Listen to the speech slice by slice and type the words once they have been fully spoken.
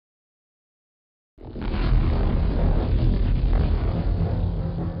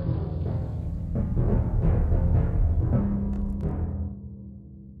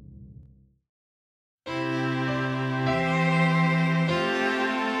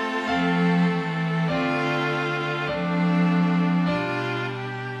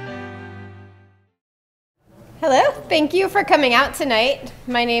Hello, thank you for coming out tonight.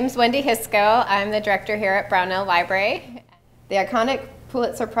 My name's Wendy Hisco. I'm the director here at Brownell Library. The iconic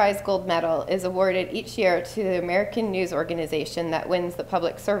Pulitzer Prize Gold Medal is awarded each year to the American news organization that wins the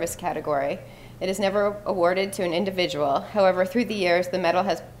public service category. It is never awarded to an individual. However, through the years, the medal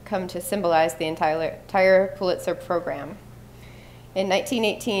has come to symbolize the entire Pulitzer program. In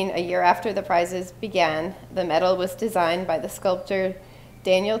 1918, a year after the prizes began, the medal was designed by the sculptor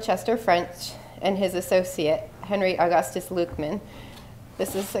Daniel Chester French and his associate, Henry Augustus Lukeman.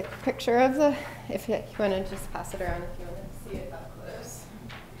 This is a picture of the, if you want to just pass it around if you want to see it up close.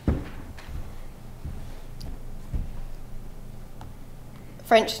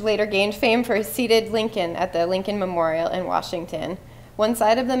 French later gained fame for his seated Lincoln at the Lincoln Memorial in Washington. One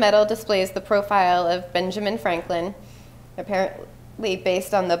side of the medal displays the profile of Benjamin Franklin, apparently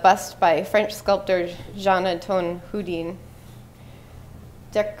based on the bust by French sculptor Jean-Antoine Houdin.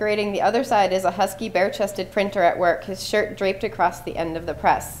 Decorating the other side is a husky, bare-chested printer at work, his shirt draped across the end of the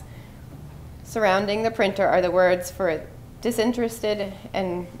press. Surrounding the printer are the words for disinterested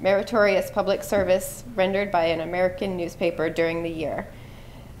and meritorious public service rendered by an American newspaper during the year.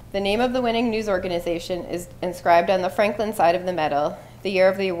 The name of the winning news organization is inscribed on the Franklin side of the medal. The year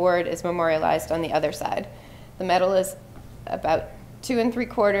of the award is memorialized on the other side. The medal is about 2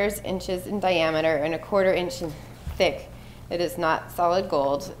 3/4 inches in diameter and 1/4 inch thick. It is not solid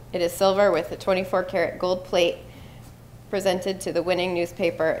gold. It is silver with a 24-karat gold plate presented to the winning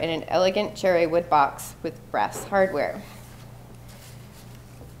newspaper in an elegant cherry wood box with brass hardware.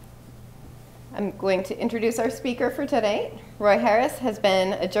 I'm going to introduce our speaker for today. Roy Harris has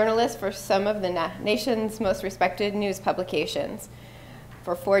been a journalist for some of the nation's most respected news publications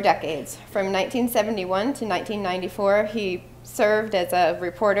for 4 decades. From 1971 to 1994, he served as a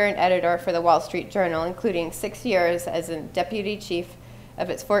reporter and editor for the Wall Street Journal, including 6 years as a deputy chief of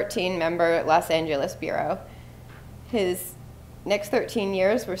its 14-member Los Angeles bureau. His next 13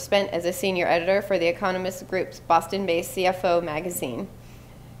 years were spent as a senior editor for The Economist Group's Boston-based CFO magazine.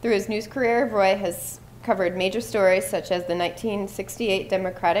 Through his news career, Roy has covered major stories such as the 1968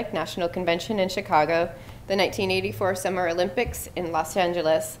 Democratic National Convention in Chicago, the 1984 Summer Olympics in Los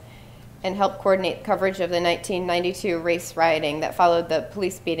Angeles, and helped coordinate coverage of the 1992 race rioting that followed the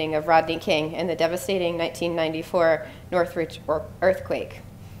police beating of Rodney King and the devastating 1994 Northridge earthquake.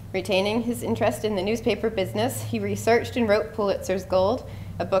 Retaining his interest in the newspaper business, he researched and wrote Pulitzer's Gold,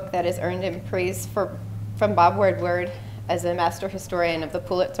 a book that has earned him praise from Bob Woodward as a master historian of the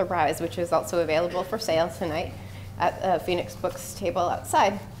Pulitzer Prize, which is also available for sale tonight at Phoenix Books table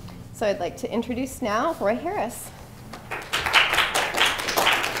outside. So I'd like to introduce now Roy Harris.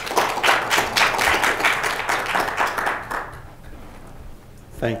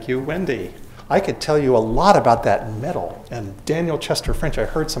 Thank you, Wendy. I could tell you a lot about that medal. And Daniel Chester French, I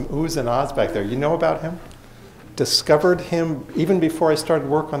heard some oohs and ahs back there. You know about him? Discovered him even before I started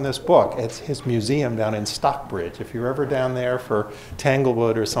work on this book. It's his museum down in Stockbridge. If you're ever down there for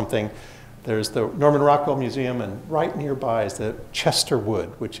Tanglewood or something, there's the Norman Rockwell Museum, and right nearby is the Chesterwood,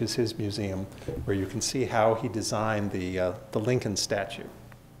 which is his museum, where you can see how he designed the Lincoln statue.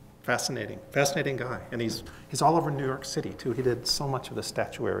 Fascinating, fascinating guy. And he's all over New York City, too. He did so much of the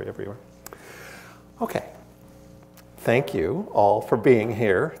statuary everywhere. Okay. Thank you all for being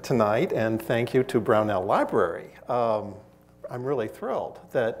here tonight, and thank you to Brownell Library. I'm really thrilled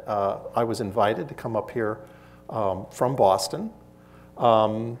that I was invited to come up here from Boston.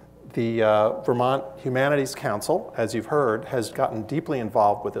 The Vermont Humanities Council, as you've heard, has gotten deeply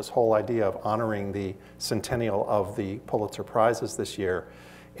involved with this whole idea of honoring the centennial of the Pulitzer Prizes this year.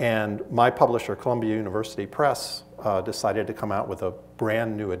 And my publisher, Columbia University Press, decided to come out with a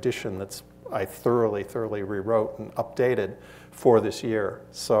brand new edition that's I thoroughly rewrote and updated for this year.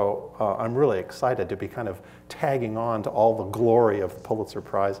 So I'm really excited to be kind of tagging on to all the glory of the Pulitzer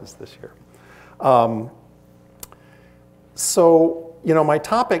Prizes this year. So, you know, my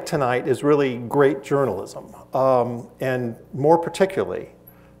topic tonight is really great journalism. And more particularly,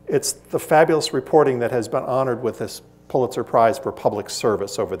 it's the fabulous reporting that has been honored with this Pulitzer Prize for public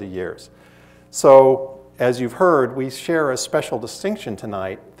service over the years. So, as you've heard, we share a special distinction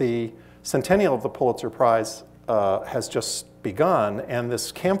tonight. The centennial of the Pulitzer Prize has just begun, and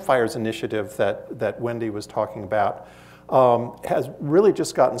this Campfires initiative that Wendy was talking about has really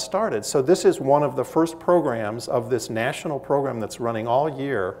just gotten started. So this is one of the first programs of this national program that's running all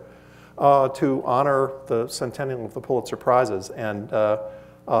year to honor the centennial of the Pulitzer Prizes. And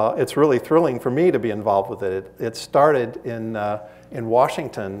it's really thrilling for me to be involved with it. It started in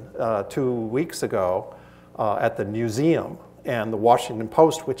Washington 2 weeks ago at the museum, and the Washington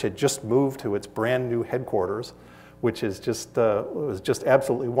Post, which had just moved to its brand new headquarters, which is just, was just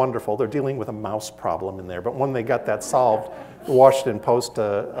absolutely wonderful. They're dealing with a mouse problem in there, but when they got that solved, the Washington Post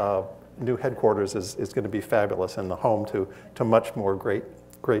new headquarters is going to be fabulous and the home to much more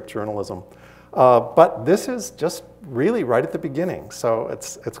great journalism. But this is just really right at the beginning, so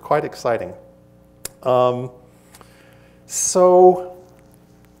it's quite exciting. So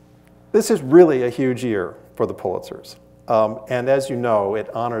this is really a huge year for the Pulitzers. And as you know, it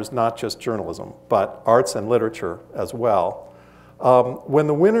honors not just journalism, but arts and literature as well. When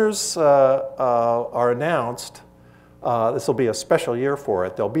the winners are announced, this will be a special year for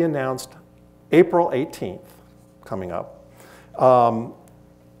it. They'll be announced April 18th, coming up.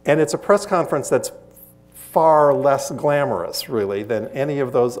 And it's a press conference that's far less glamorous, really, than any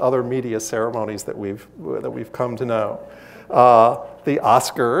of those other media ceremonies that we've come to know. The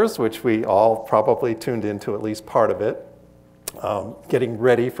Oscars, which we all probably tuned into at least part of it, getting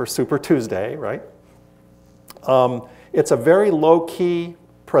ready for Super Tuesday, right? It's a very low-key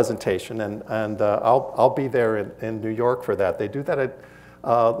presentation, and I'll be there in New York for that. They do that at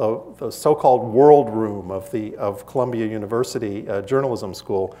the so-called World Room of Columbia University Journalism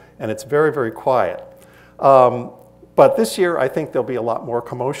School, and it's very, very quiet. But this year, I think there'll be a lot more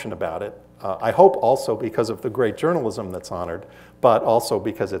commotion about it. I hope also because of the great journalism that's honored, but also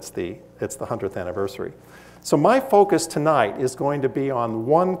because it's the 100th anniversary. So my focus tonight is going to be on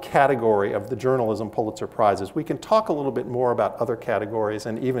one category of the Journalism Pulitzer Prizes. We can talk a little bit more about other categories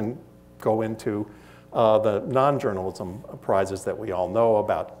and even go into the non-journalism prizes that we all know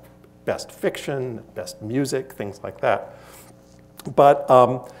about, best fiction, best music, things like that. But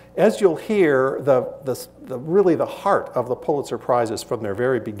as you'll hear, really the heart of the Pulitzer Prizes from their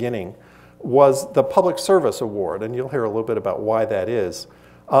very beginning was the Public Service Award, and you'll hear a little bit about why that is.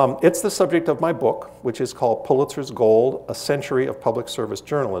 It's the subject of my book, which is called Pulitzer's Gold, A Century of Public Service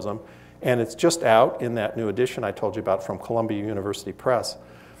Journalism, and it's just out in that new edition I told you about from Columbia University Press.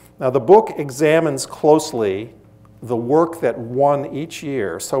 Now, the book examines closely the work that won each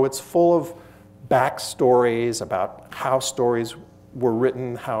year, so it's full of backstories about how stories were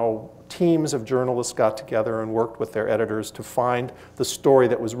written, how teams of journalists got together and worked with their editors to find the story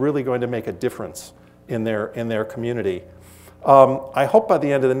that was really going to make a difference in their community. I hope by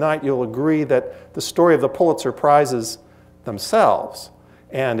the end of the night you'll agree that the story of the Pulitzer Prizes themselves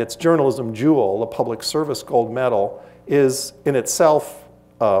and its journalism jewel, the Public Service Gold Medal, is in itself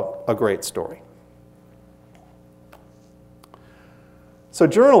a great story. So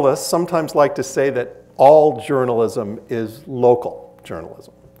journalists sometimes like to say that all journalism is local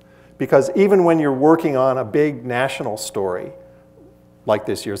journalism, because even when you're working on a big national story, like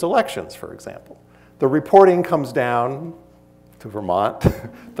this year's elections, for example, the reporting comes down to Vermont,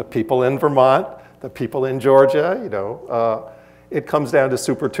 the people in Vermont, the people in Georgia, you know, it comes down to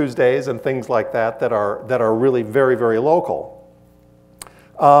Super Tuesdays and things like that are really very, very local.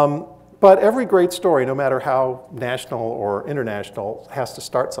 But every great story, no matter how national or international, has to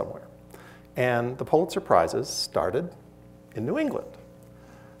start somewhere. And the Pulitzer Prizes started in New England.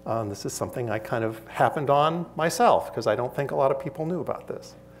 This is something I kind of happened on myself, because I don't think a lot of people knew about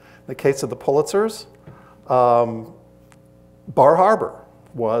this. In the case of the Pulitzers, Bar Harbor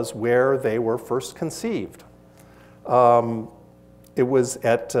was where they were first conceived. It was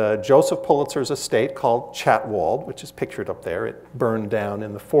at Joseph Pulitzer's estate called Chatwald, which is pictured up there. It burned down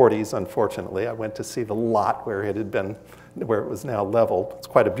in the 40s, unfortunately. I went to see the lot where it had been, where it was now leveled. It's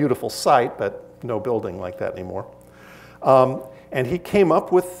quite a beautiful site, but no building like that anymore. And he came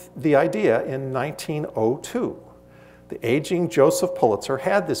up with the idea in 1902. The aging Joseph Pulitzer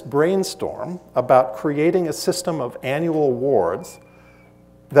had this brainstorm about creating a system of annual awards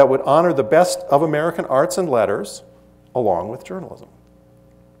that would honor the best of American arts and letters, along with journalism.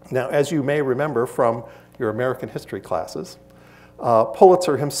 Now, as you may remember from your American history classes,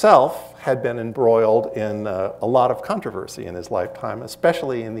 Pulitzer himself had been embroiled in a lot of controversy in his lifetime,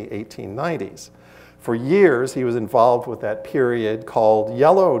 especially in the 1890s. For years, he was involved with that period called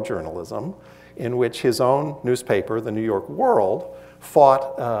yellow journalism, in which his own newspaper, the New York World,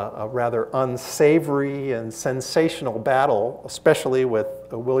 fought a rather unsavory and sensational battle, especially with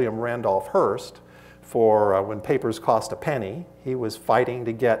William Randolph Hearst, for when papers cost a penny. He was fighting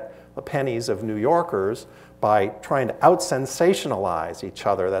to get the pennies of New Yorkers by trying to out-sensationalize each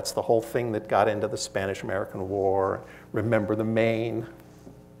other. That's the whole thing that got into the Spanish-American War, Remember the Maine.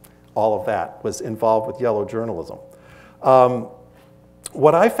 All of that was involved with yellow journalism.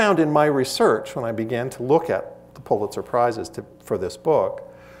 What I found in my research when I began to look at the Pulitzer Prizes for this book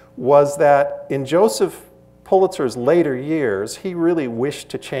was that in Joseph Pulitzer's later years, he really wished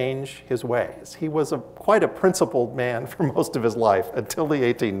to change his ways. He was quite a principled man for most of his life until the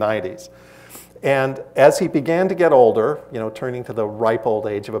 1890s. And as he began to get older, turning to the ripe old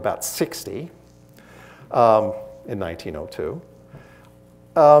age of about 60 in 1902,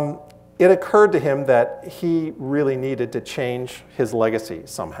 it occurred to him that he really needed to change his legacy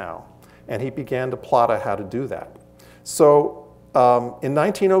somehow. And he began to plot out how to do that. So in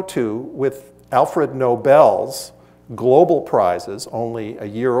 1902, with Alfred Nobel's global prizes only a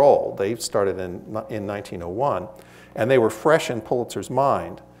year old, they started in 1901, and they were fresh in Pulitzer's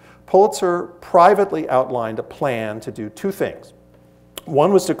mind, Pulitzer privately outlined a plan to do two things.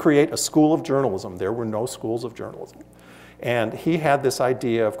 One was to create a school of journalism. There were no schools of journalism. And he had this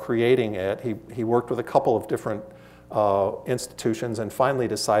idea of creating it. He worked with a couple of different institutions and finally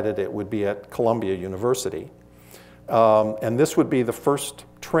decided it would be at Columbia University. And this would be the first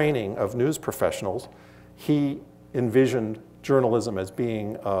training of news professionals. He envisioned journalism as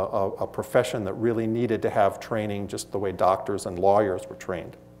being a profession that really needed to have training just the way doctors and lawyers were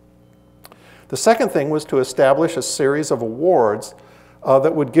trained. The second thing was to establish a series of awards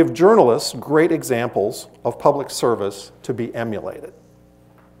that would give journalists great examples of public service to be emulated.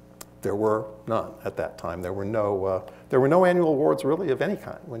 There were none at that time. There were no annual awards really of any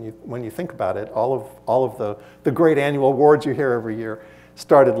kind. When you think about it, all of the great annual awards you hear every year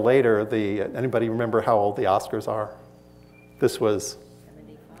started later. Anybody remember how old the Oscars are? This was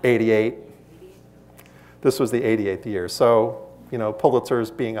 88. This was the 88th year. So Pulitzer's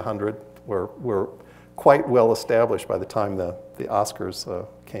being 100 were quite well established by the time the Oscars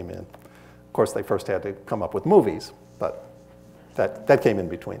came in. Of course, they first had to come up with movies, but that came in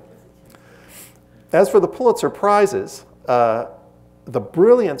between. As for the Pulitzer Prizes, the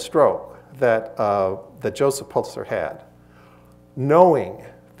brilliant stroke that Joseph Pulitzer had, knowing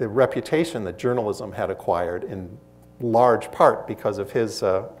the reputation that journalism had acquired in large part because of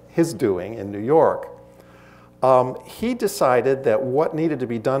his doing in New York, he decided that what needed to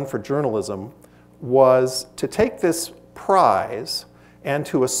be done for journalism was to take this prize and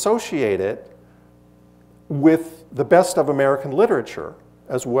to associate it with the best of American literature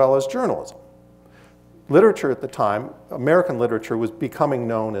as well as journalism. Literature at the time, American literature, was becoming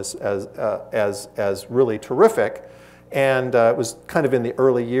known as really terrific, and it was kind of in the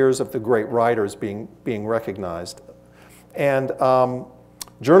early years of the great writers being recognized. And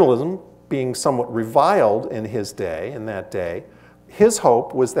journalism being somewhat reviled in that day, his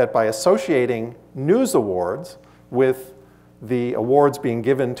hope was that by associating news awards with the awards being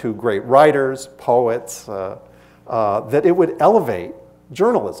given to great writers, poets, that it would elevate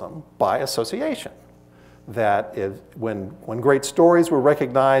journalism by association. That when great stories were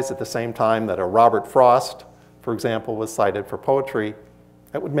recognized at the same time that a Robert Frost, for example, was cited for poetry,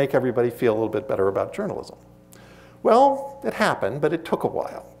 that would make everybody feel a little bit better about journalism. Well, it happened, but it took a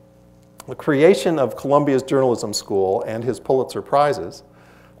while. The creation of Columbia's Journalism School and his Pulitzer Prizes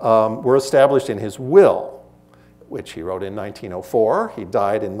were established in his will, which he wrote in 1904. He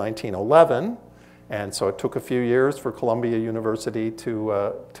died in 1911, and so it took a few years for Columbia University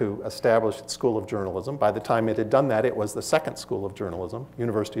to establish its School of Journalism. By the time it had done that, it was the second School of Journalism.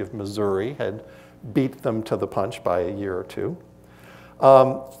 University of Missouri had beat them to the punch by a year or two.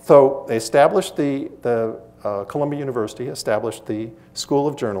 So they established Columbia University established the School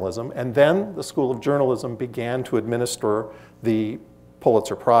of Journalism, and then the School of Journalism began to administer the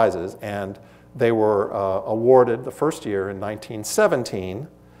Pulitzer Prizes, and they were awarded the first year in 1917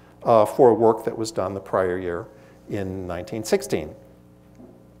 for work that was done the prior year in 1916.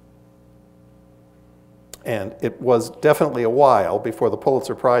 And it was definitely a while before the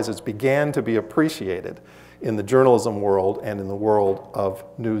Pulitzer Prizes began to be appreciated in the journalism world and in the world of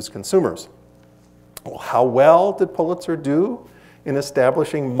news consumers. Well, how well did Pulitzer do in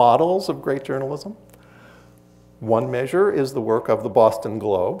establishing models of great journalism? One measure is the work of the Boston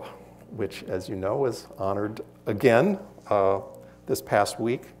Globe, which, as you know, was honored again this past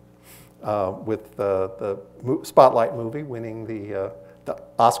week with the Spotlight movie winning the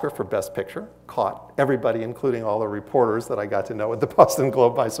Oscar for Best Picture. Caught everybody, including all the reporters that I got to know at the Boston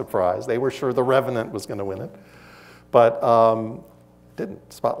Globe, by surprise. They were sure The Revenant was going to win it, but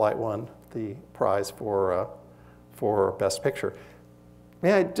didn't. Spotlight won the prize for Best Picture.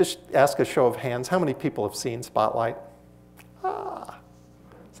 May I just ask a show of hands? How many people have seen Spotlight?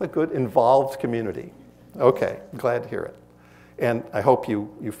 It's a good involved community. Okay, glad to hear it. And I hope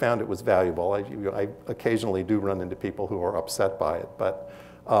you found it was valuable. I occasionally do run into people who are upset by it, but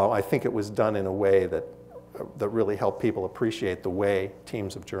I think it was done in a way that really helped people appreciate the way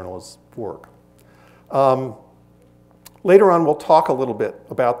teams of journalists work. Later on, we'll talk a little bit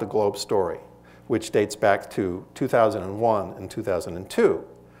about the Globe story, which dates back to 2001 and 2002.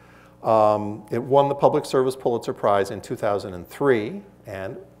 It won the Public Service Pulitzer Prize in 2003,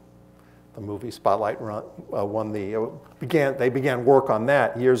 and the movie Spotlight won they began work on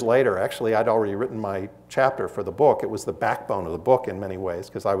that years later. Actually, I'd already written my chapter for the book. It was the backbone of the book in many ways,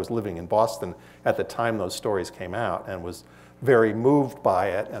 because I was living in Boston at the time those stories came out and was very moved by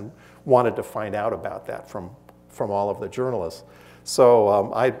it and wanted to find out about that from all of the journalists.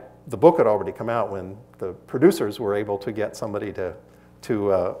 So the book had already come out when the producers were able to get somebody to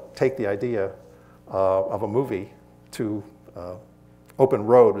take the idea of a movie to Open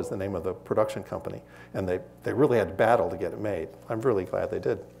Road was the name of the production company, and they really had to battle to get it made. I'm really glad they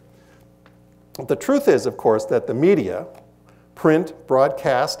did. The truth is, of course, that the media, print,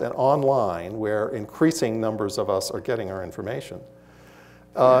 broadcast, and online, where increasing numbers of us are getting our information,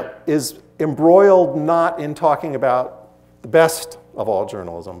 is embroiled not in talking about the best of all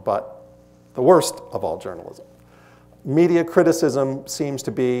journalism, but the worst of all journalism. Media criticism seems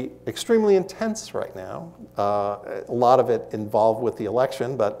to be extremely intense right now. A lot of it involved with the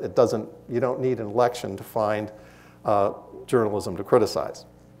election, but you don't need an election to find journalism to criticize.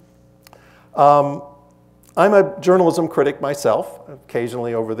 I'm a journalism critic myself.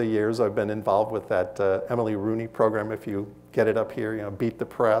 Occasionally over the years, I've been involved with that Emily Rooney program. If you get it up here, Beat the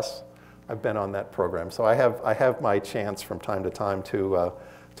Press. I've been on that program. So I have my chance from time to time to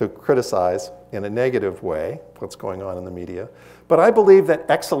criticize in a negative way what's going on in the media. But I believe that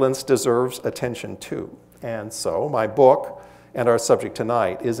excellence deserves attention too. And so my book and our subject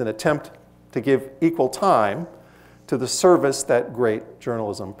tonight is an attempt to give equal time to the service that great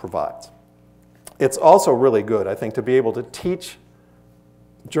journalism provides. It's also really good, I think, to be able to teach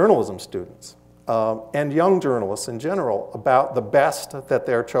journalism students and young journalists in general about the best that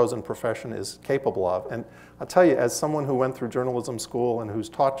their chosen profession is capable of. And I'll tell you, as someone who went through journalism school and who's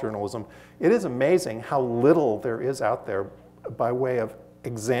taught journalism, it is amazing how little there is out there by way of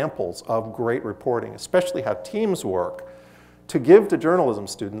examples of great reporting, especially how teams work, to give to journalism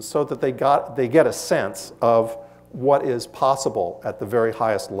students so that they get a sense of what is possible at the very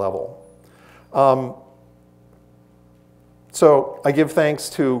highest level. So I give thanks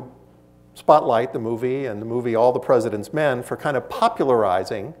to Spotlight, the movie, and the movie All the President's Men for kind of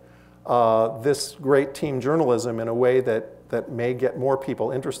popularizing this great team journalism in a way that may get more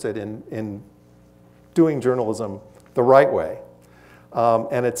people interested in doing journalism the right way.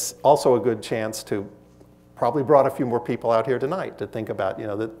 And it's also a good chance to probably brought a few more people out here tonight to think about,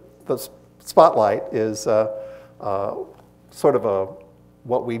 that the Spotlight is sort of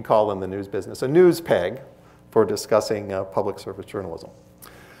what we'd call in the news business a news peg for discussing public service journalism.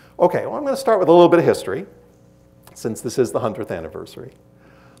 Okay, well, I'm going to start with a little bit of history, since this is the 100th anniversary.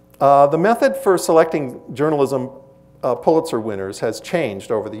 The method for selecting journalism Pulitzer winners has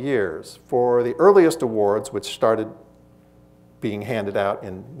changed over the years. For the earliest awards, which started being handed out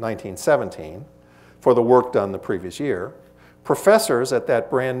in 1917 for the work done the previous year, professors at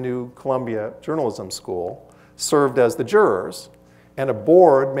that brand new Columbia Journalism School served as the jurors, and a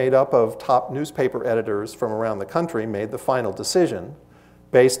board made up of top newspaper editors from around the country made the final decision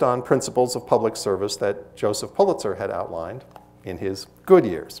based on principles of public service that Joseph Pulitzer had outlined in his good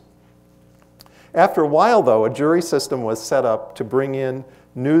years. After a while, though, a jury system was set up to bring in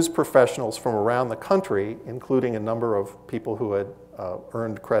news professionals from around the country, including a number of people who had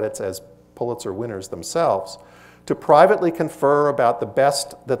earned credits as Pulitzer winners themselves, to privately confer about the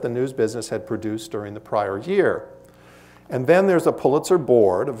best that the news business had produced during the prior year. And then there's a Pulitzer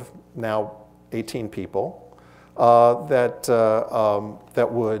board of now 18 people that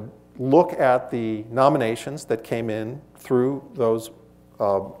would look at the nominations that came in through those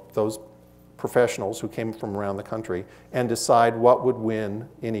professionals who came from around the country and decide what would win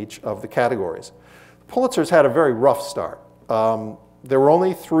in each of the categories. Pulitzer's had a very rough start. There were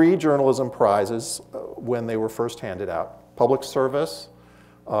only 3 journalism prizes when they were first handed out: public service,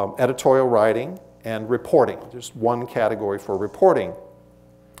 editorial writing, and reporting. Just one category for reporting.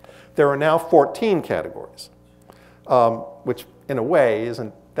 There are now 14 categories, which in a way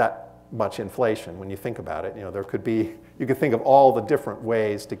isn't that much inflation when you think about it. You could think of all the different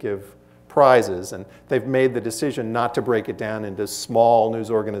ways to give prizes, and they've made the decision not to break it down into small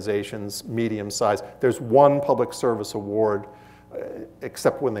news organizations, medium size. There's one public service award,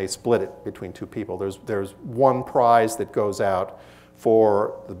 except when they split it between 2 people. There's one prize that goes out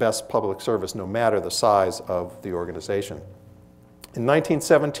for the best public service, no matter the size of the organization. In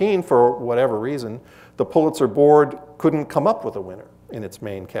 1917, for whatever reason, the Pulitzer board couldn't come up with a winner in its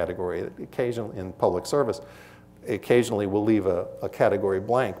main category. Occasionally, in public service, occasionally we'll leave a category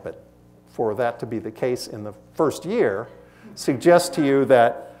blank, but for that to be the case in the first year suggests to you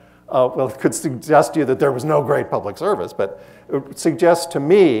that, well, it could suggest to you that there was no great public service, but it suggests to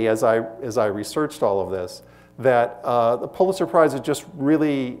me, as I researched all of this, that the Pulitzer Prize is just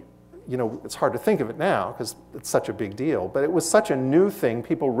really you know, it's hard to think of it now because it's such a big deal, but it was such a new thing,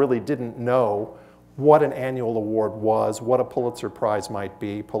 people really didn't know what an annual award was, what a Pulitzer Prize might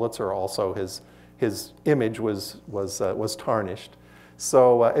be. Pulitzer also, his image was tarnished.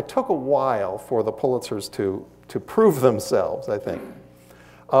 So it took a while for the Pulitzers to prove themselves, I think.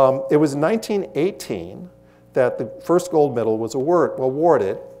 It was 1918 that the first gold medal was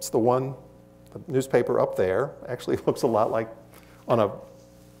awarded. It's the one, the newspaper up there, actually looks a lot like on a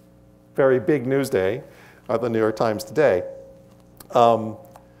very big news day, the New York Times today.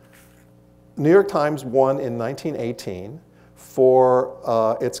 New York Times won in 1918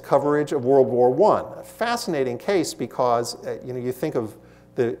 for its coverage of World War I. A fascinating case because you know, you think of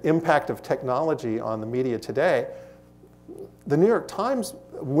the impact of technology on the media today. The New York Times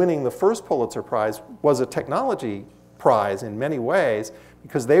winning the first Pulitzer Prize was a technology prize in many ways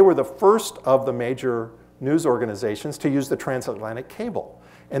because they were the first of the major news organizations to use the transatlantic cable.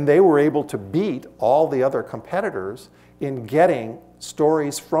 And they were able to beat all the other competitors in getting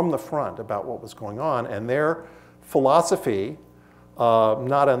stories from the front about what was going on. And their philosophy,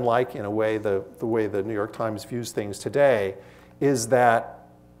 not unlike in a way the way the New York Times views things today, is that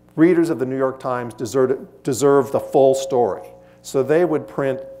readers of the New York Times deserve the full story. So they would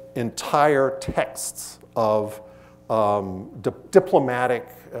print entire texts of diplomatic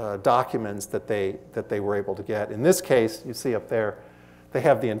documents that they were able to get. In this case, you see up there, they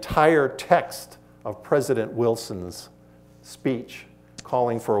have the entire text of President Wilson's speech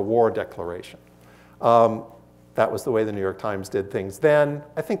calling for a war declaration. That was the way the New York Times did things then.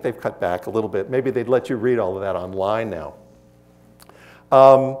 I think they've cut back a little bit. Maybe they'd let you read all of that online now.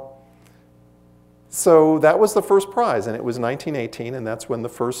 So that was the first prize, and it was 1918, and that's when the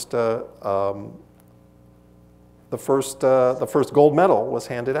first gold medal was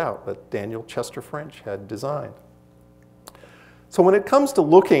handed out that Daniel Chester French had designed. So when it comes to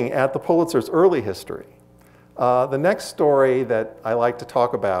looking at the Pulitzer's early history, the next story that I like to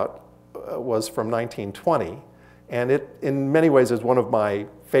talk about was from 1920, and it, in many ways, is one of my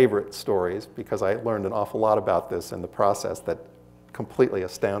favorite stories because I learned an awful lot about this in the process that completely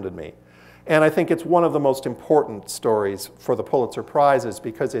astounded me. And I think it's one of the most important stories for the Pulitzer Prizes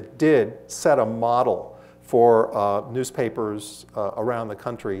because it did set a model for newspapers around the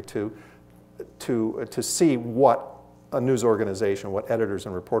country to see what a news organization, what editors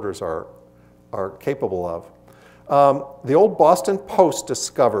and reporters are capable of. The old Boston Post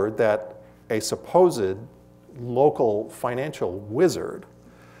discovered that a supposed local financial wizard,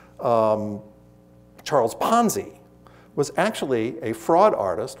 Charles Ponzi, was actually a fraud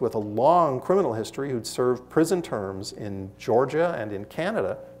artist with a long criminal history who'd served prison terms in Georgia and in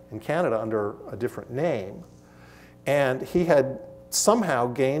Canada under a different name. And he had somehow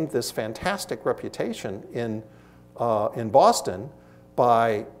gained this fantastic reputation in Boston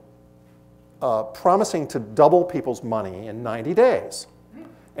by promising to double people's money in 90 days.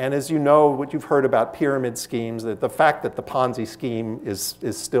 And as you know, what you've heard about pyramid schemes, the fact that the Ponzi scheme is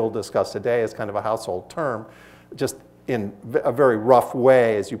still discussed today as kind of a household term, just in a very rough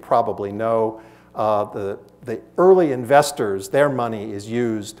way, as you probably know, the early investors, their money is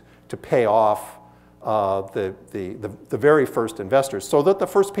used to pay off the very first investors so that the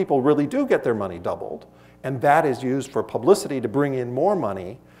first people really do get their money doubled. And that is used for publicity to bring in more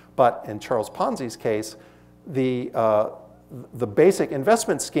money. But in Charles Ponzi's case, the basic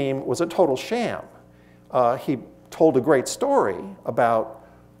investment scheme was a total sham. He told a great story about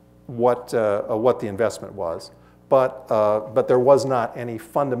what the investment was, but there was not any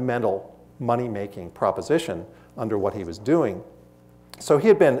fundamental money-making proposition under what he was doing. So he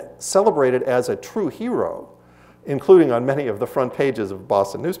had been celebrated as a true hero, including on many of the front pages of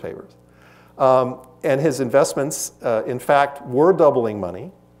Boston newspapers. And his investments, in fact, were doubling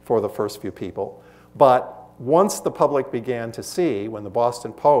money for the first few people. But once the public began to see, when the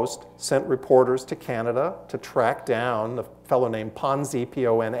Boston Post sent reporters to Canada to track down a fellow named Ponzi,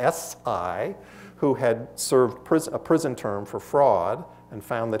 P-O-N-S-I, who had served a prison term for fraud and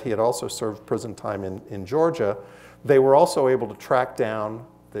found that he had also served prison time in Georgia, they were also able to track down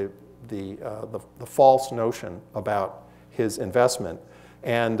the false notion about his investment.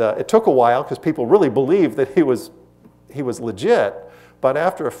 And it took a while because people really believed that he was legit. But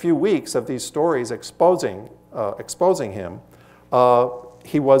after a few weeks of these stories exposing him,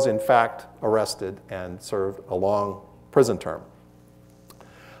 he was in fact arrested and served a long prison term.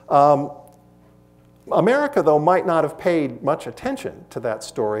 America, though, might not have paid much attention to that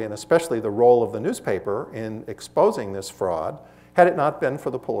story, and especially the role of the newspaper in exposing this fraud, had it not been for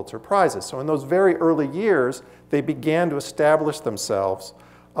the Pulitzer Prizes. So in those very early years, they began to establish themselves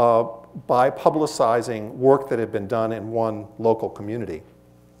by publicizing work that had been done in one local community.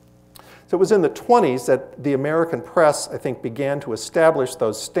 So it was in the 20s that the American press, I think, began to establish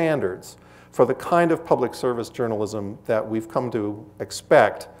those standards for the kind of public service journalism that we've come to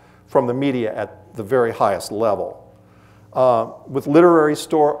expect from the media at the very highest level. With literary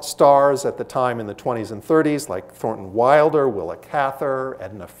stars at the time in the 20s and 30s, like Thornton Wilder, Willa Cather,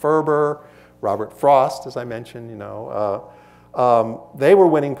 Edna Ferber, Robert Frost, as I mentioned, they were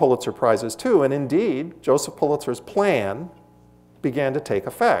winning Pulitzer Prizes too. And indeed, Joseph Pulitzer's plan began to take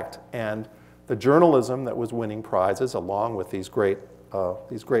effect. And the journalism that was winning prizes, along with these great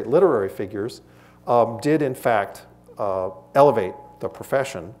literary figures, did in fact elevate the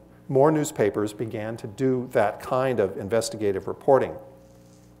profession. More newspapers began to do that kind of investigative reporting.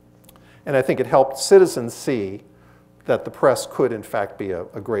 And I think it helped citizens see that the press could, in fact, be a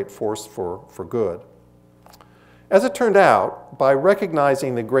great force for good. As it turned out, by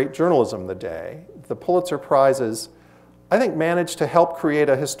recognizing the great journalism of the day, the Pulitzer Prizes, I think, managed to help create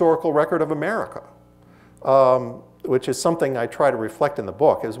a historical record of America, which is something I try to reflect in the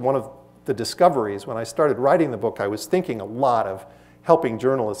book. As one of the discoveries, when I started writing the book, I was thinking a lot of helping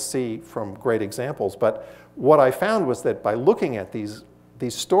journalists see from great examples. But what I found was that by looking at these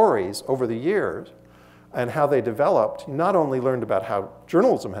stories over the years and how they developed, you not only learned about how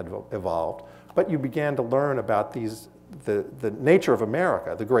journalism had evolved, but you began to learn about the nature of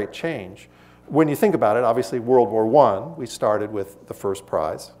America, the great change. When you think about it, obviously World War I, we started with the first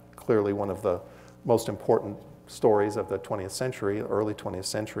prize, clearly one of the most important stories of the 20th century, early 20th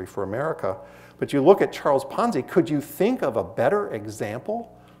century for America. But you look at Charles Ponzi, could you think of a better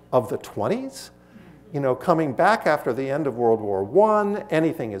example of the 20s? Coming back after the end of World War I,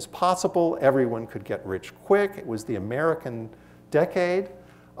 anything is possible, everyone could get rich quick. It was the American decade.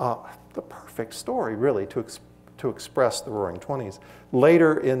 The perfect story, really, to express the Roaring 20s.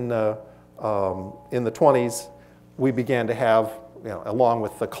 Later in the 20s, we began to have, along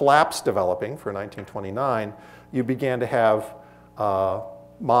with the collapse developing for 1929, you began to have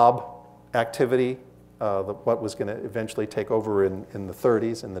mob activity, what was going to eventually take over in the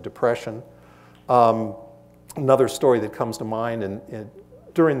 30s, in the Depression. Another story that comes to mind,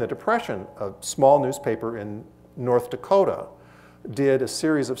 during the Depression, a small newspaper in North Dakota did a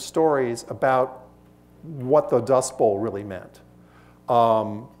series of stories about what the Dust Bowl really meant.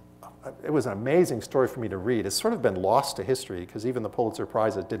 It was an amazing story for me to read. It's sort of been lost to history because even the Pulitzer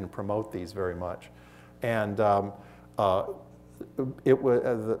Prizes didn't promote these very much. And the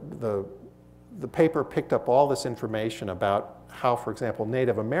paper picked up all this information about how, for example,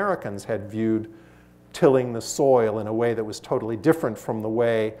 Native Americans had viewed tilling the soil in a way that was totally different from the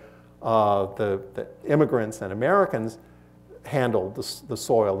way the immigrants and Americans handled the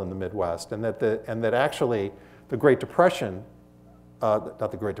soil in the Midwest, and that actually the Great Depression, not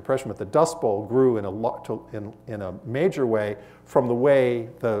the Great Depression, but the Dust Bowl grew in a major way from the way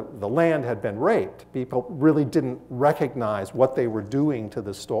the land had been raped. People really didn't recognize what they were doing to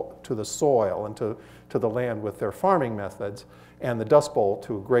the soil and to the land with their farming methods, and the Dust Bowl,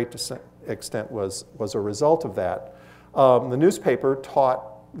 to a great extent, was a result of that. The newspaper taught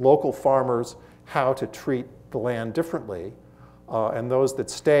local farmers how to treat the land differently, and those that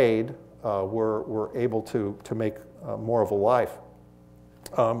stayed were able to make more of a life.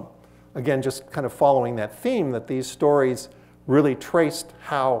 Again, just kind of following that theme that these stories really traced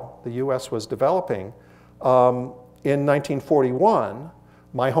how the US was developing. In 1941,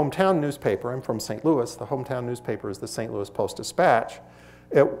 my hometown newspaper, I'm from St. Louis, the hometown newspaper is the St. Louis Post-Dispatch.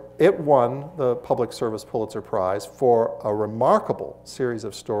 It won the Public Service Pulitzer Prize for a remarkable series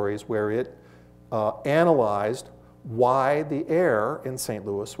of stories where it analyzed why the air in St.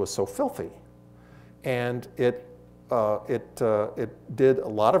 Louis was so filthy. And it did a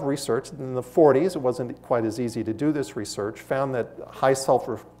lot of research. In the 40s, it wasn't quite as easy to do this research, found that high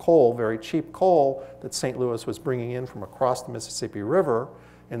sulfur coal, very cheap coal, that St. Louis was bringing in from across the Mississippi River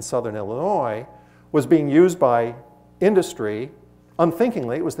in southern Illinois, was being used by industry.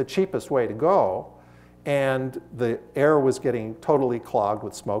 Unthinkingly, it was the cheapest way to go, and the air was getting totally clogged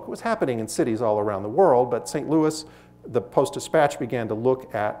with smoke. It was happening in cities all around the world, but St. Louis, the Post-Dispatch began to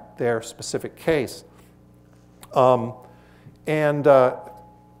look at their specific case.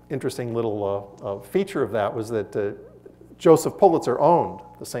 Interesting little feature of that was that Joseph Pulitzer owned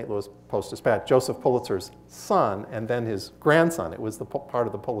the St. Louis Post-Dispatch. Joseph Pulitzer's son and then his grandson, it was the part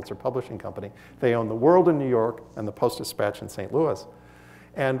of the Pulitzer Publishing Company. They owned the World in New York and the Post-Dispatch in St. Louis.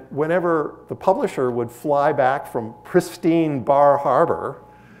 And whenever the publisher would fly back from pristine Bar Harbor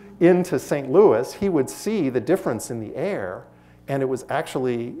into St. Louis, he would see the difference in the air. And it was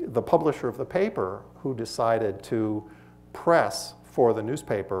actually the publisher of the paper who decided to press for the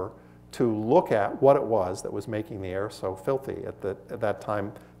newspaper to look at what it was that was making the air so filthy. At that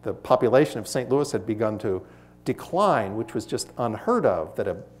time, the population of St. Louis had begun to decline, which was just unheard of,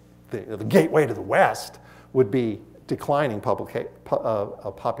 that the gateway to the West would be declining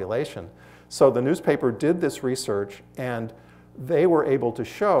population. So the newspaper did this research, and they were able to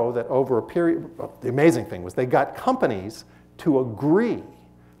show that over a period, the amazing thing was they got companies to agree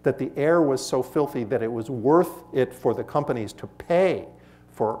that the air was so filthy that it was worth it for the companies to pay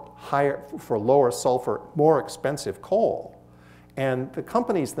for lower sulfur, more expensive coal. And the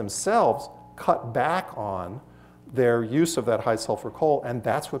companies themselves cut back on their use of that high sulfur coal, and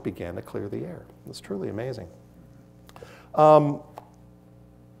that's what began to clear the air. It's truly amazing.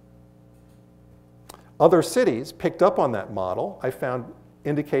 Other cities picked up on that model. I found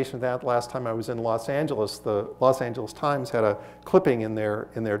indication of that last time I was in Los Angeles. The Los Angeles Times had a clipping in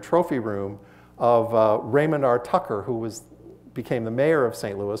their trophy room of Raymond R. Tucker, who became the mayor of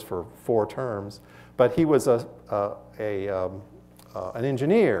St. Louis for 4 terms. But he was an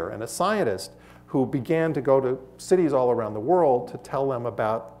engineer and a scientist who began to go to cities all around the world to tell them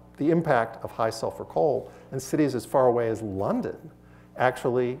about the impact of high sulfur coal. And cities as far away as London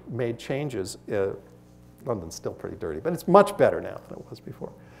actually made changes. London's still pretty dirty, but it's much better now than it was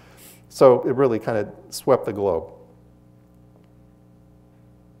before. So it really kind of swept the globe.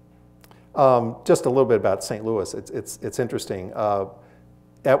 Just a little bit about St. Louis. It's interesting. That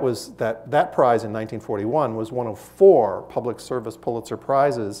prize in 1941 was one of 4 public service Pulitzer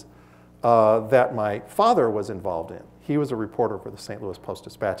Prizes that my father was involved in. He was a reporter for the St. Louis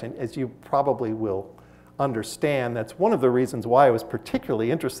Post-Dispatch, and as you probably will understand, that's one of the reasons why I was particularly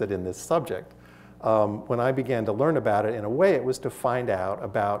interested in this subject. When I began to learn about it, in a way, it was to find out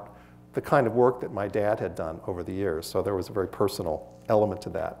about the kind of work that my dad had done over the years. So there was a very personal element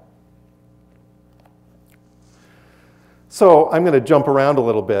to that. So I'm going to jump around a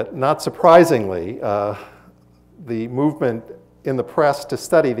little bit. Not surprisingly, the movement in the press to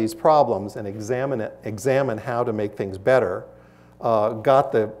study these problems and examine how to make things better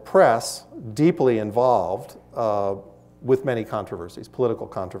got the press deeply involved with many controversies, political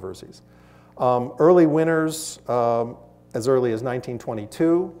controversies. Early winners, as early as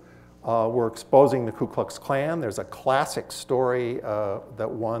 1922, were exposing the Ku Klux Klan. There's a classic story that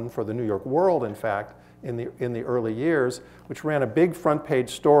won for the New York World, in fact, in the early years, which ran a big front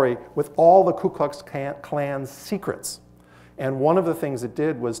page story with all the Ku Klux Klan's secrets. And one of the things it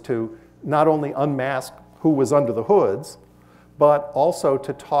did was to not only unmask who was under the hoods, but also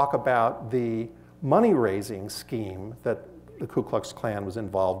to talk about the money-raising scheme that the Ku Klux Klan was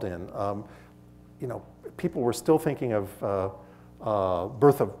involved in. You know, people were still thinking of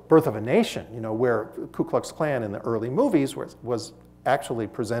Birth of a Nation, you know, where Ku Klux Klan in the early movies was actually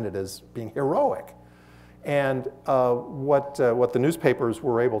presented as being heroic. And what the newspapers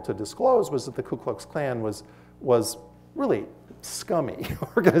were able to disclose was that the Ku Klux Klan was really scummy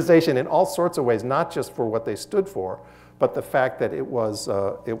organization in all sorts of ways, not just for what they stood for, but the fact that it was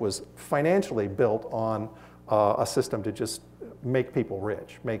financially built on a system to just make people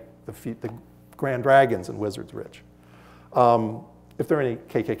rich, make the Grand Dragons and Wizards rich. If there are any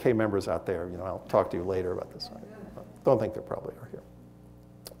KKK members out there, you know, I'll talk to you later about this. I don't think there probably are here.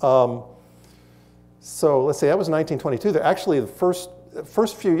 So let's see, that was 1922. Actually, the first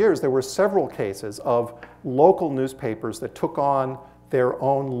few years, there were several cases of local newspapers that took on their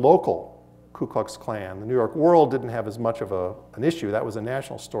own local Ku Klux Klan. The New York World didn't have as much of an issue. That was a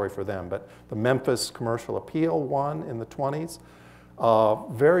national story for them. But the Memphis Commercial Appeal won in the 20s.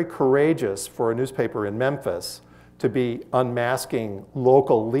 Very courageous for a newspaper in Memphis to be unmasking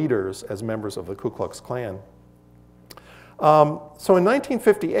local leaders as members of the Ku Klux Klan. So in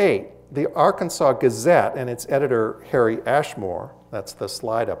 1958, the Arkansas Gazette and its editor, Harry Ashmore, that's the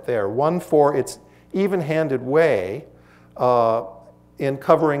slide up there, won for its even-handed way in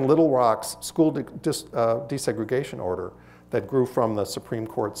covering Little Rock's school desegregation order that grew from the Supreme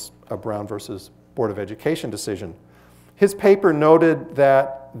Court's Brown versus Board of Education decision. His paper noted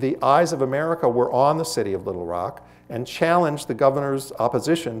that the eyes of America were on the city of Little Rock and challenged the governor's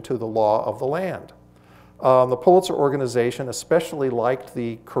opposition to the law of the land. The Pulitzer organization especially liked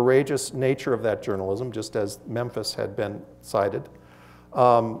the courageous nature of that journalism, just as Memphis had been cited.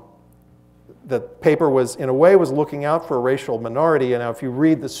 The paper was, in a way, was looking out for a racial minority, and now if you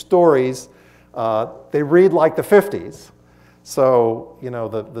read the stories, they read like the 50s. So, you know,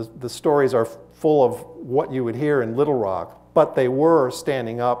 the stories are full of what you would hear in Little Rock, but they were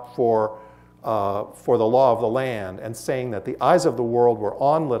standing up for the law of the land and saying that the eyes of the world were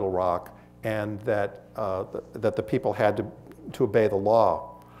on Little Rock and that the people had to obey the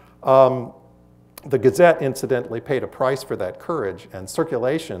law. The Gazette, incidentally, paid a price for that courage, and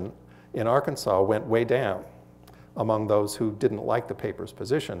circulation in Arkansas went way down among those who didn't like the paper's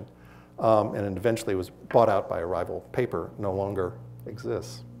position, and it eventually was bought out by a rival paper, no longer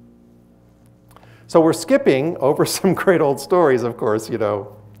exists. So we're skipping over some great old stories, of course, you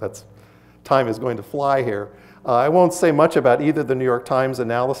know, time is going to fly here. I won't say much about either the New York Times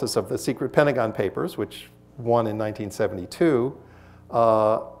analysis of the secret Pentagon Papers, which won in 1972,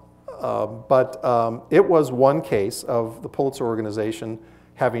 but it was one case of the Pulitzer Organization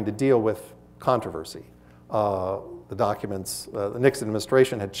having to deal with controversy. The documents, the Nixon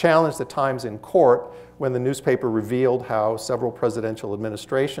administration had challenged the Times in court when the newspaper revealed how several presidential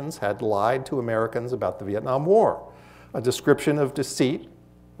administrations had lied to Americans about the Vietnam War. A description of deceit,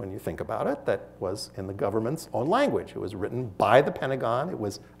 when you think about it, that was in the government's own language. It was written by the Pentagon. It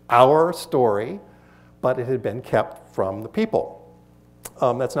was our story, but it had been kept from the people.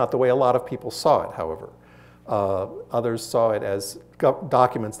 That's not the way a lot of people saw it, however. Others saw it as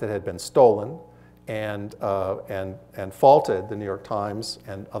documents that had been stolen, and faulted the New York Times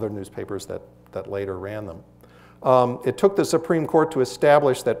and other newspapers that later ran them. It took the Supreme Court to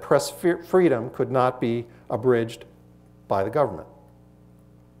establish that press freedom could not be abridged by the government.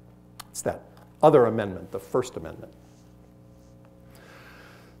 It's that other amendment, the First Amendment.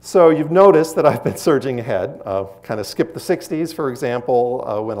 So you've noticed that I've been surging ahead. Kind of skipped the 60s, for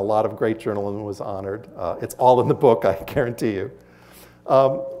example, when a lot of great journalism was honored. It's all in the book, I guarantee you.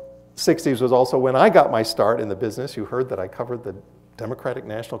 60s was also when I got my start in the business. You heard that I covered the Democratic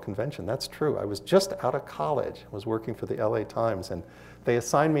National Convention. That's true. I was just out of college. I was working for the LA Times, and they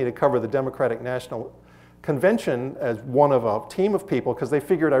assigned me to cover the Democratic National Convention as one of a team of people because they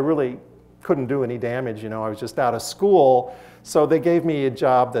figured I really couldn't do any damage. You know, I was just out of school. So they gave me a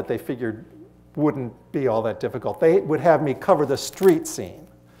job that they figured wouldn't be all that difficult. They would have me cover the street scene.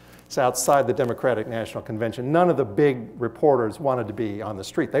 It's outside the Democratic National Convention. None of the big reporters wanted to be on the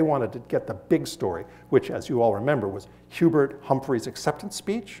street. They wanted to get the big story, which, as you all remember, was Hubert Humphrey's acceptance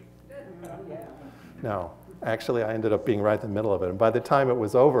speech. No, actually, I ended up being right in the middle of it. And by the time it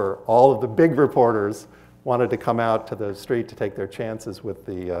was over, all of the big reporters wanted to come out to the street to take their chances with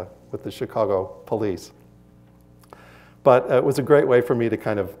the Chicago police. But it was a great way for me to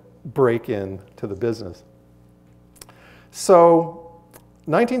kind of break into the business. So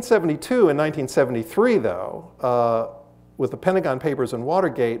 1972 and 1973, though, with the Pentagon Papers and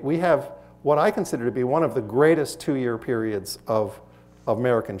Watergate, we have what I consider to be one of the greatest two-year periods of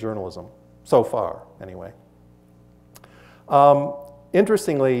American journalism, so far, anyway.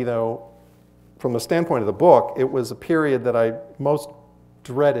 Interestingly, though, from the standpoint of the book, it was a period that I most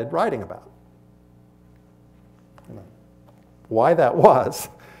dreaded writing about. You know, why that was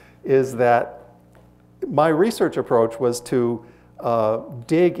is that my research approach was to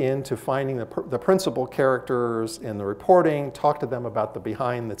dig into finding the principal characters in the reporting, talk to them about the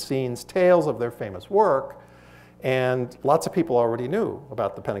behind-the-scenes tales of their famous work, and lots of people already knew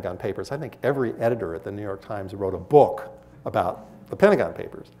about the Pentagon Papers. I think every editor at the New York Times wrote a book about the Pentagon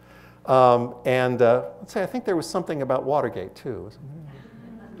Papers. Let's say I think there was something about Watergate too.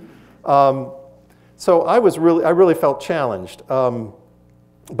 So I really felt challenged.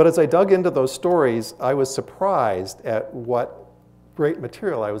 But as I dug into those stories, I was surprised at what great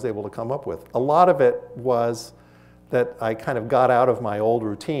material I was able to come up with. A lot of it was that I kind of got out of my old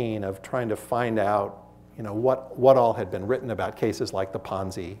routine of trying to find out, you know, what all had been written about cases like the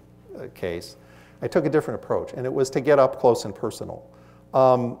Ponzi case. I took a different approach, and it was to get up close and personal.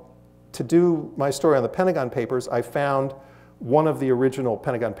 To do my story on the Pentagon Papers, I found one of the original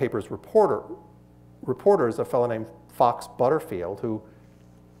Pentagon Papers reporters, a fellow named Fox Butterfield, who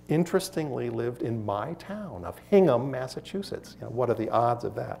interestingly lived in my town of Hingham, Massachusetts. You know, what are the odds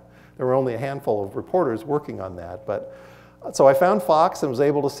of that? There were only a handful of reporters working on that. But so I found Fox and was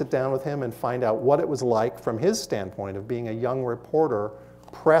able to sit down with him and find out what it was like from his standpoint of being a young reporter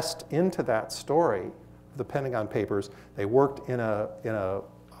pressed into that story, the Pentagon Papers. They worked in a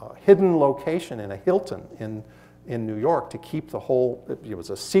hidden location in a Hilton in New York to keep the whole, it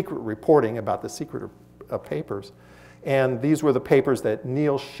was a secret reporting about the secret papers. And these were the papers that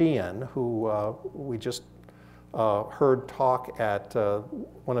Neil Sheehan, who we just heard talk at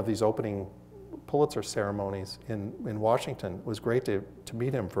one of these opening Pulitzer ceremonies in Washington. It was great to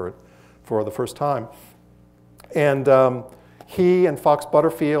meet him for the first time. And he and Fox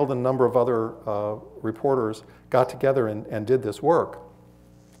Butterfield and a number of other reporters got together and did this work.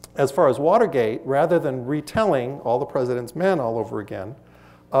 As far as Watergate, rather than retelling all the President's Men all over again,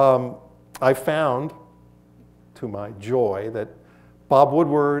 I found, to my joy, that Bob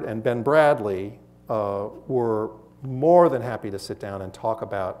Woodward and Ben Bradlee were more than happy to sit down and talk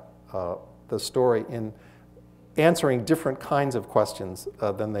about the story in answering different kinds of questions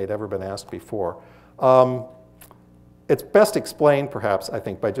than they'd ever been asked before. It's best explained, perhaps, I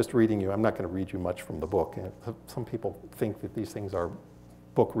think, by just reading you. I'm not going to read you much from the book. Some people think that these things are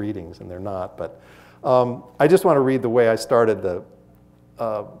book readings, and they're not. But I just want to read the way I started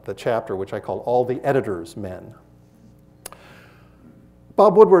the chapter, which I call All the Editor's Men.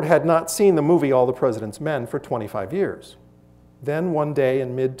 Bob Woodward had not seen the movie All the President's Men for 25 years. Then one day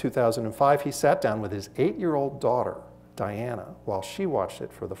in mid-2005, he sat down with his 8-year-old daughter, Diana, while she watched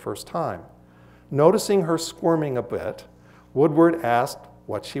it for the first time. Noticing her squirming a bit, Woodward asked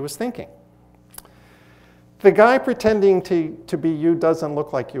what she was thinking. "The guy pretending to be you doesn't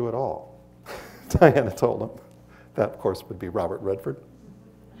look like you at all," Diana told him. That, of course, would be Robert Redford.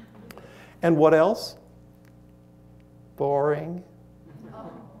 "And what else?" "Boring,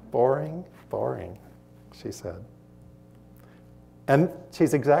 boring, boring," she said. And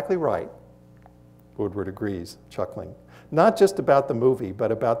she's exactly right, Woodward agrees, chuckling. Not just about the movie,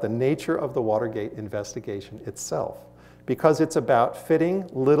 but about the nature of the Watergate investigation itself, because it's about fitting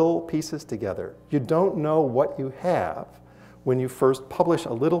little pieces together. You don't know what you have when you first publish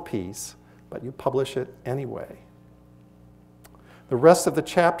a little piece, but you publish it anyway. The rest of the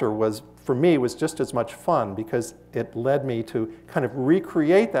chapter was, for me, was just as much fun because it led me to kind of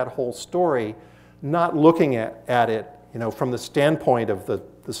recreate that whole story, not looking at it, you know, from the standpoint of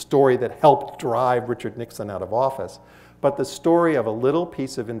the story that helped drive Richard Nixon out of office, but the story of a little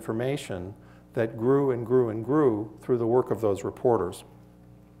piece of information that grew and grew and grew through the work of those reporters.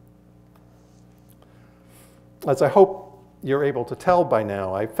 As I hope you're able to tell by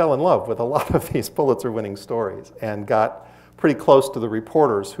now, I fell in love with a lot of these Pulitzer-winning stories and got pretty close to the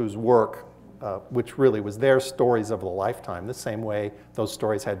reporters whose work, which really was their stories of a lifetime, the same way those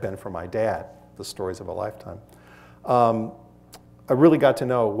stories had been for my dad, the stories of a lifetime. I really got to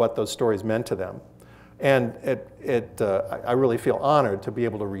know what those stories meant to them. And I really feel honored to be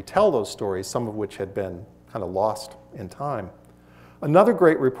able to retell those stories, some of which had been kind of lost in time. Another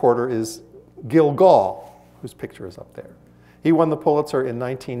great reporter is Gil Gall, whose picture is up there. He won the Pulitzer in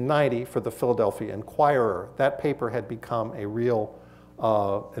 1990 for the Philadelphia Inquirer. That paper had become a real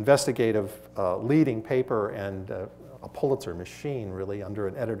investigative leading paper and a Pulitzer machine, really, under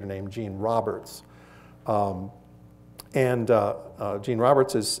an editor named Gene Roberts. Gene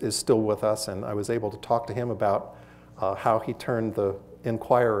Roberts is still with us, and I was able to talk to him about how he turned the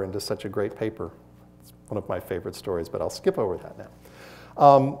Inquirer into such a great paper. It's one of my favorite stories, but I'll skip over that now.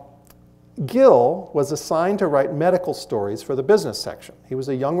 Gil was assigned to write medical stories for the business section. He was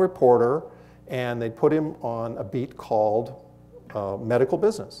a young reporter, and they put him on a beat called medical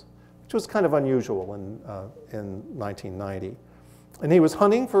business, which was kind of unusual in 1990. And he was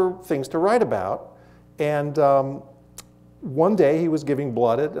hunting for things to write about, and one day he was giving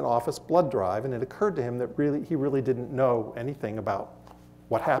blood at an office blood drive, and it occurred to him that he really didn't know anything about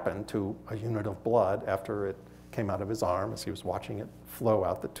what happened to a unit of blood after it came out of his arm as he was watching it flow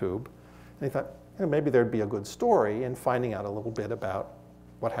out the tube. And he thought, you know, maybe there'd be a good story in finding out a little bit about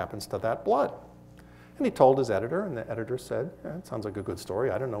what happens to that blood. And he told his editor, and the editor said, yeah, it sounds like a good story.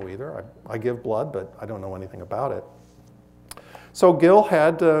 I don't know either. I give blood, but I don't know anything about it. So Gil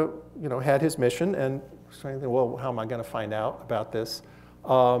had, had his mission, and saying, well, how am I going to find out about this?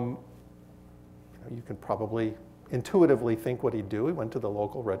 You can probably intuitively think what he'd do. He went to the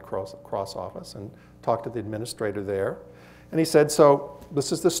local Red Cross office and talked to the administrator there. And he said, so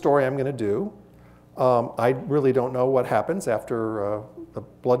this is the story I'm going to do. I really don't know what happens after the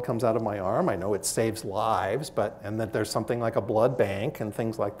blood comes out of my arm. I know it saves lives, and that there's something like a blood bank and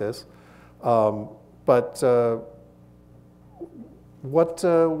things like this. What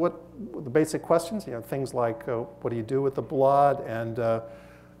the basic questions, things like what do you do with the blood, and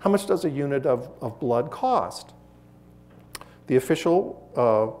how much does a unit of blood cost? The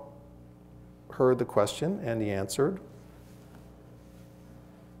official heard the question, and he answered,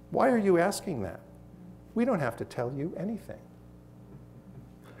 why are you asking that? We don't have to tell you anything.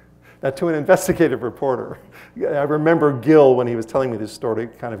 Now, to an investigative reporter, I remember Gil, when he was telling me this story,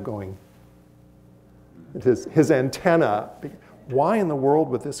 kind of going, his antenna, why in the world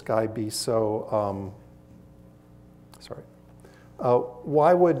would this guy be so,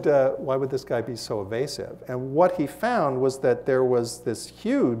 why would this guy be so evasive? And what he found was that there was this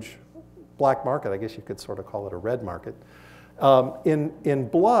huge black market, I guess you could sort of call it a red market, in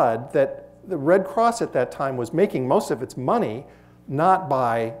blood, that the Red Cross at that time was making most of its money not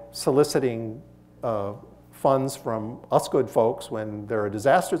by soliciting funds from us good folks when there are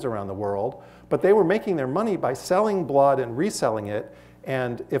disasters around the world, but they were making their money by selling blood and reselling it.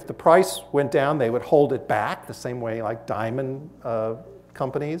 And if the price went down, they would hold it back, the same way like diamond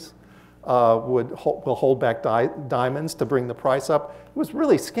companies will hold back diamonds to bring the price up. It was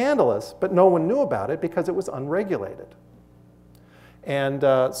really scandalous, but no one knew about it because it was unregulated. And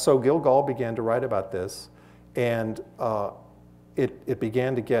so Gilgal began to write about this, and it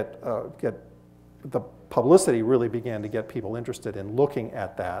began to get the publicity really began to get people interested in looking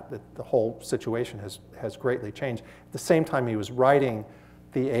at that. The whole situation has greatly changed. At the same time he was writing,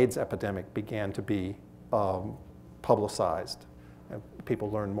 the AIDS epidemic began to be publicized. And people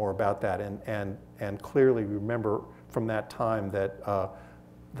learned more about that, and clearly remember from that time that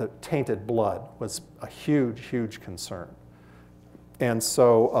the tainted blood was a huge, huge concern. And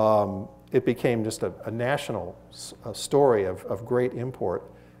so it became just a national story of great import,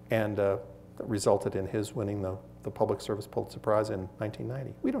 and that resulted in his winning the Public Service Pulitzer Prize in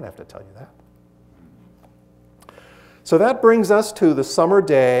 1990. We don't have to tell you that. So that brings us to the summer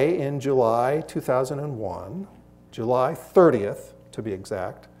day in July 2001, July 30th to be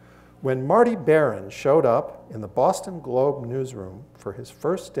exact, when Marty Barron showed up in the Boston Globe newsroom for his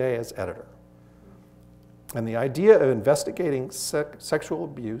first day as editor. And the idea of investigating sexual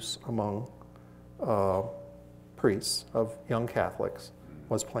abuse among priests of young Catholics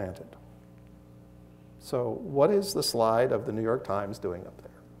was planted. So what is the slide of the New York Times doing up there?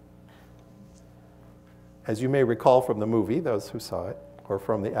 As you may recall from the movie, those who saw it, or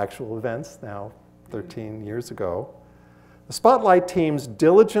from the actual events now 13 years ago, the Spotlight team's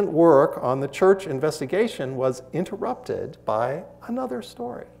diligent work on the church investigation was interrupted by another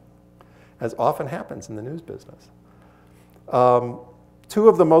story, as often happens in the news business. Two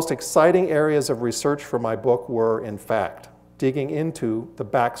of the most exciting areas of research for my book were, in fact, digging into the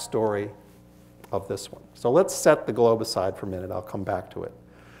backstory of this one. So let's set the Globe aside for a minute. I'll come back to it.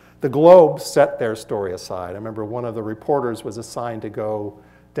 The Globe set their story aside. I remember one of the reporters was assigned to go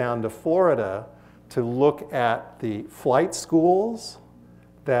down to Florida to look at the flight schools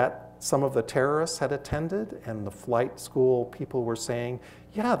that some of the terrorists had attended, and the flight school people were saying,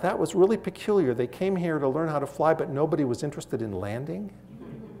 yeah, that was really peculiar. They came here to learn how to fly, but nobody was interested in landing.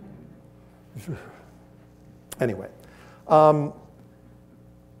 Anyway.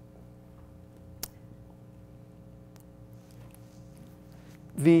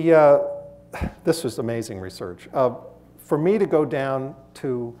 This was amazing research. For me to go down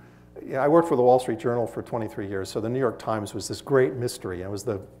to, I worked for the Wall Street Journal for 23 years, so the New York Times was this great mystery. It was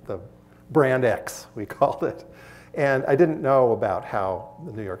the brand X, we called it. And I didn't know about how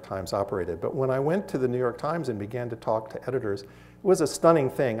the New York Times operated. But when I went to the New York Times and began to talk to editors, it was a stunning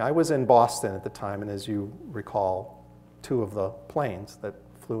thing. I was in Boston at the time, and as you recall, two of the planes that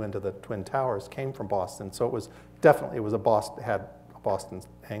flew into the Twin Towers came from Boston. So it was definitely, it was had a Boston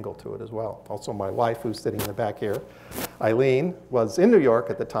angle to it as well. Also, my wife, who's sitting in the back here, Eileen, was in New York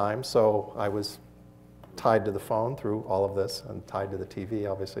at the time, so I was tied to the phone through all of this and tied to the TV,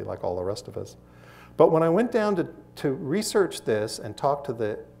 obviously, like all the rest of us. But when I went down to research this and talk to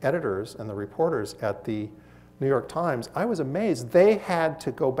the editors and the reporters at the New York Times, I was amazed. They had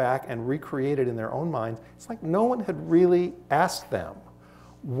to go back and recreate it in their own minds. It's like no one had really asked them,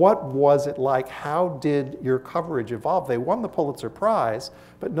 what was it like? How did your coverage evolve? They won the Pulitzer Prize,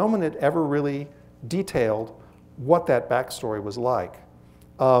 but no one had ever really detailed what that backstory was like.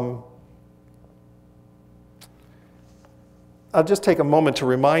 I'll just take a moment to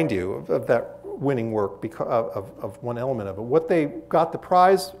remind you of that winning work because of one element of it. What they got the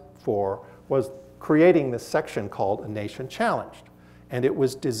prize for was creating this section called A Nation Challenged. And it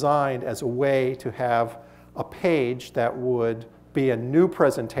was designed as a way to have a page that would be a new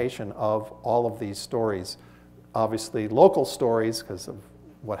presentation of all of these stories. Obviously local stories because of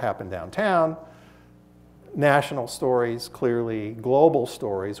what happened downtown, national stories, clearly global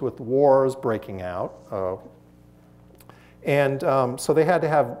stories with wars breaking out. So they had to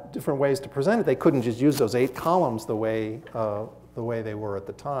have different ways to present it. They couldn't just use those 8 columns the way they were at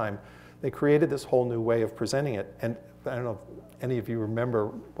the time. They created this whole new way of presenting it. And I don't know if any of you remember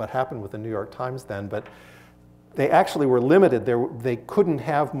what happened with the New York Times then, but they actually were limited. They couldn't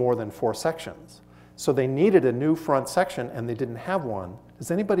have more than 4 sections. So they needed a new front section, and they didn't have one. Does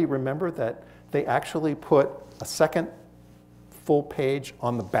anybody remember that they actually put a second full page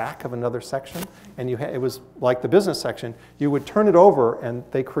on the back of another section? And it was like the business section. You would turn it over, and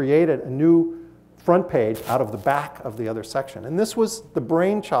they created a new front page out of the back of the other section. And this was the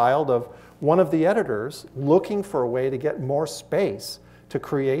brainchild of one of the editors looking for a way to get more space to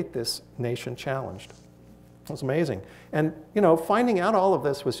create this Nation Challenged. It was amazing. And finding out all of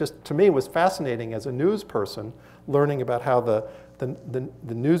this was just, to me, was fascinating as a news person, learning about how the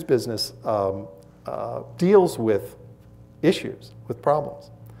news business deals with issues, with problems.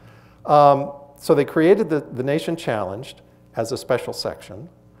 So they created the Nation Challenged as a special section.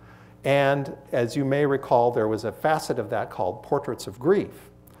 And as you may recall, there was a facet of that called Portraits of Grief.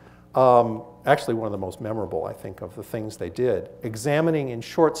 Actually, one of the most memorable, I think, of the things they did, examining in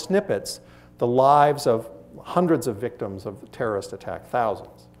short snippets the lives of hundreds of victims of the terrorist attack,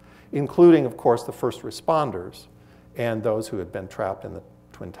 thousands, including, of course, the first responders and those who had been trapped in the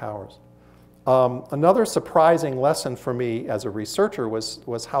Twin Towers. Another surprising lesson for me as a researcher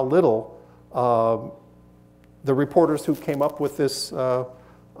was how little the reporters who came up with this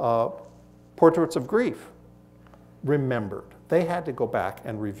Portraits of Grief remembered. They had to go back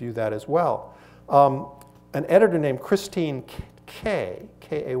and review that as well. An editor named Christine Kay,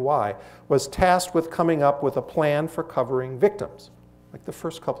 K-A-Y, was tasked with coming up with a plan for covering victims, like the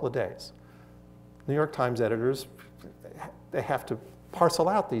first couple of days. New York Times editors, they have to parcel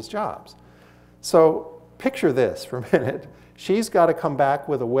out these jobs. So picture this for a minute. She's got to come back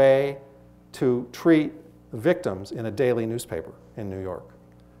with a way to treat victims in a daily newspaper in New York,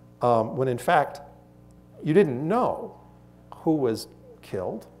 when in fact, you didn't know who was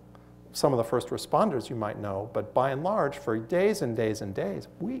killed. Some of the first responders you might know, but by and large, for days and days and days,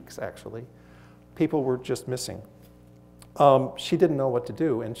 weeks actually, people were just missing. She didn't know what to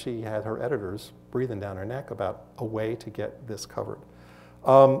do, and she had her editors breathing down her neck about a way to get this covered.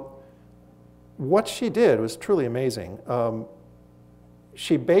 What she did was truly amazing.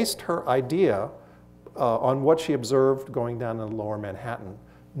 She based her idea on what she observed going down in lower Manhattan,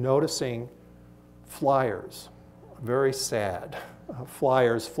 noticing flyers, very sad,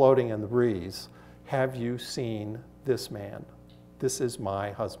 flyers floating in the breeze. Have you seen this man? This is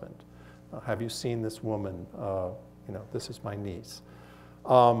my husband. Have you seen this woman? This is my niece.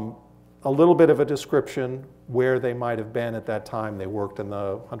 A little bit of a description where they might have been at that time. They worked in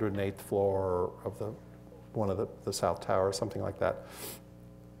the 108th floor of one of the South Tower, something like that.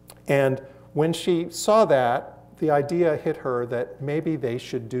 And when she saw that, the idea hit her that maybe they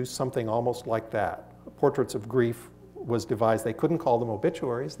should do something almost like that. Portraits of Grief was devised. They couldn't call them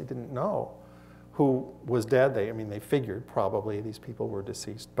obituaries. They didn't know who was dead. They figured probably these people were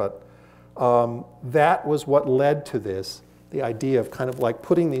deceased. But that was what led to this, the idea of kind of like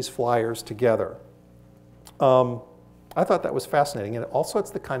putting these flyers together. I thought that was fascinating. And also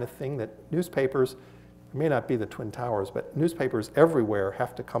it's the kind of thing that newspapers, it may not be the Twin Towers, but newspapers everywhere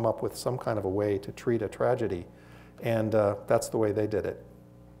have to come up with some kind of a way to treat a tragedy. And that's the way they did it.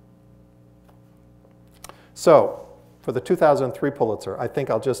 So, for the 2003 Pulitzer, I think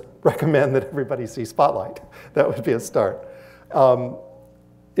I'll just recommend that everybody see Spotlight. That would be a start.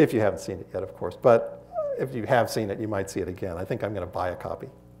 If you haven't seen it yet, of course. But if you have seen it, you might see it again. I think I'm going to buy a copy.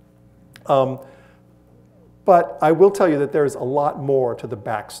 But I will tell you that there's a lot more to the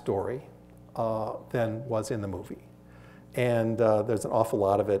backstory than was in the movie. And there's an awful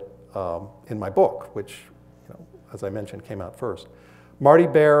lot of it in my book, which, as I mentioned, came out first. Marty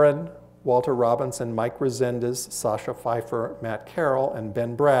Barron, Walter Robinson, Mike Rezendes, Sasha Pfeiffer, Matt Carroll, and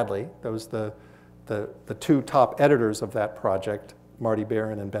Ben Bradley, those the two top editors of that project, Marty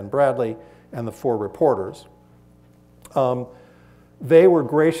Barron and Ben Bradley, and the 4 reporters. They were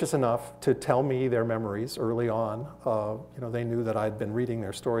gracious enough to tell me their memories early on. They knew that I'd been reading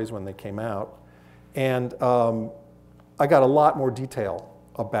their stories when they came out. And I got a lot more detail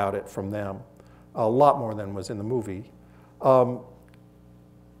about it from them, a lot more than was in the movie.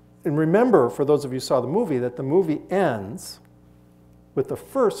 And remember, for those of you who saw the movie, that the movie ends with the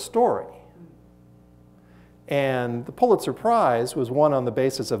first story. And the Pulitzer Prize was won on the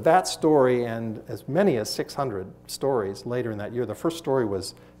basis of that story and as many as 600 stories later in that year. The first story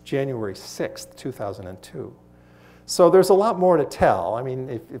was January 6th, 2002. So there's a lot more to tell.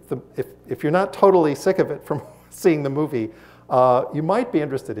 If you're not totally sick of it from seeing the movie, you might be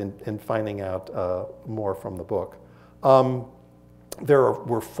interested in finding out more from the book. There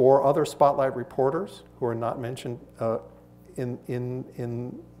were 4 other Spotlight reporters who are not mentioned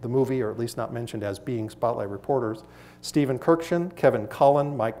in the movie, or at least not mentioned as being Spotlight reporters. Stephen Kirkshin, Kevin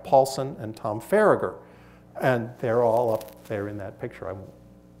Cullen, Mike Paulson, and Tom Farragher. And they're all up there in that picture. I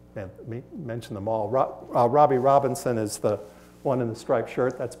won't mention them all. Robbie Robinson is the one in the striped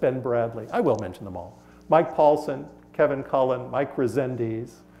shirt. That's Ben Bradley. I will mention them all. Mike Paulson, Kevin Cullen, Mike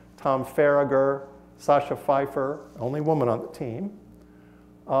Rezendes, Tom Farragher, Sasha Pfeiffer, only woman on the team,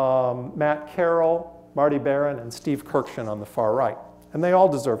 Matt Carroll, Marty Barron, and Steve Kirkshin on the far right. And they all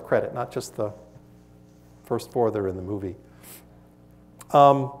deserve credit, not just the first 4 that are in the movie.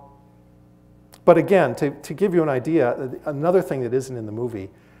 But again, to give you an idea, another thing that isn't in the movie,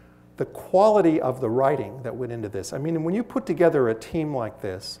 the quality of the writing that went into this. When you put together a team like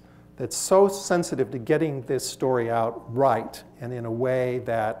this, that's so sensitive to getting this story out right and in a way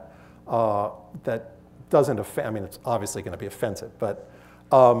that that doesn't offend. It's obviously going to be offensive, but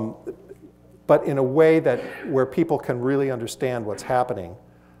but in a way where people can really understand what's happening.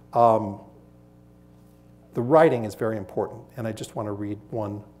 The writing is very important, and I just want to read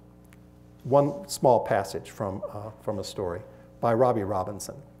one small passage from a story by Robbie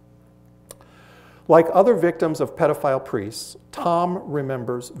Robinson. Like other victims of pedophile priests, Tom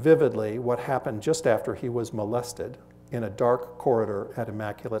remembers vividly what happened just after he was molested in a dark corridor at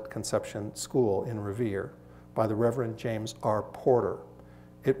Immaculate Conception School in Revere by the Reverend James R. Porter.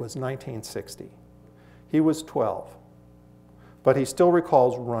 It was 1960. He was 12, but he still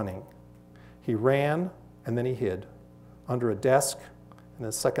recalls running. He ran and then he hid under a desk in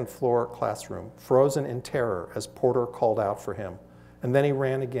a second-floor classroom, frozen in terror as Porter called out for him. And then he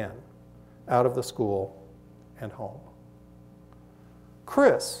ran again, out of the school and home.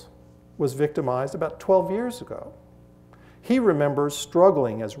 Chris was victimized about 12 years ago. He remembers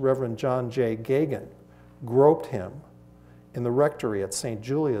struggling as Reverend John J. Gagan groped him in the rectory at St.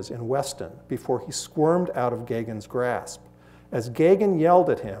 Julia's in Weston before he squirmed out of Gagan's grasp. As Gagan yelled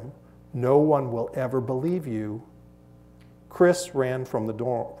at him, "No one will ever believe you," Chris ran from the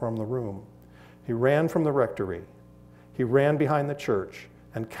room. He ran from the rectory. He ran behind the church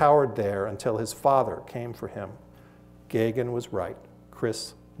and cowered there until his father came for him. Gagan was right.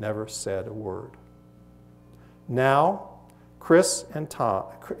 Chris never said a word. Now,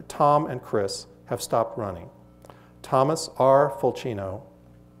 Tom and Chris have stopped running. Thomas R. Fulcino,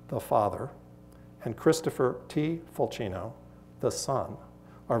 the father, and Christopher T. Fulcino, the son,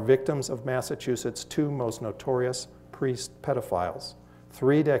 are victims of Massachusetts' two most notorious priest pedophiles,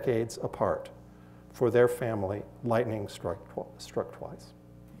 3 decades apart. For their family, lightning struck twice.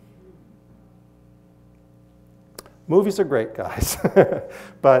 Movies are great, guys,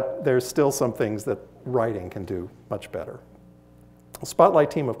 but there's still some things that writing can do much better. The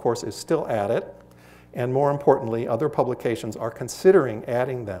Spotlight team, of course, is still at it, and more importantly, other publications are considering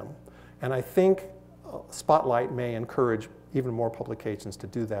adding them. And I think Spotlight may encourage even more publications to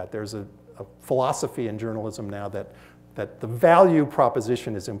do that. There's a philosophy in journalism now that the value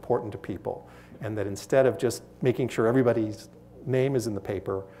proposition is important to people, and that instead of just making sure everybody's name is in the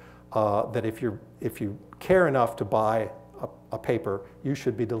paper, that if you care enough to buy a paper, you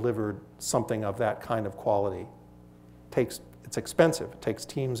should be delivered something of that kind of quality. It's expensive. It takes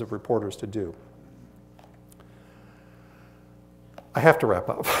teams of reporters to do. I have to wrap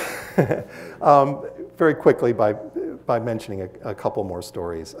up very quickly by mentioning a couple more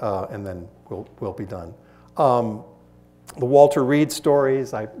stories, and then we'll be done. The Walter Reed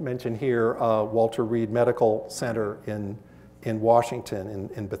stories I mentioned here. Walter Reed Medical Center in Washington,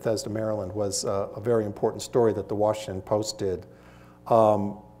 in Bethesda, Maryland, was a very important story that the Washington Post did.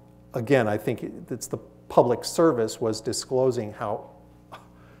 Again, I think it's the public service was disclosing how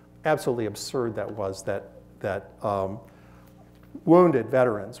absolutely absurd that was, that wounded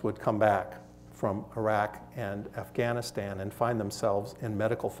veterans would come back from Iraq and Afghanistan and find themselves in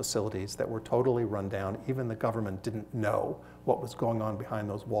medical facilities that were totally run down. Even the government didn't know what was going on behind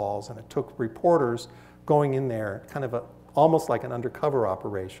those walls, and it took reporters going in there, kind of almost like an undercover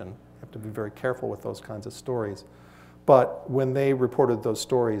operation. You have to be very careful with those kinds of stories. But when they reported those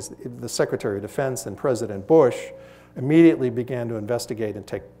stories, the Secretary of Defense and President Bush immediately began to investigate and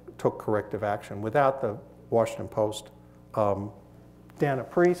took corrective action. Without the Washington Post, Dana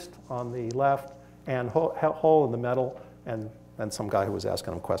Priest on the left, and Hull in the middle, and some guy who was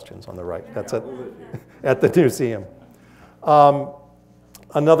asking him questions on the right. That's at the museum.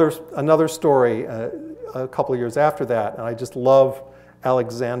 Another story a couple of years after that, and I just love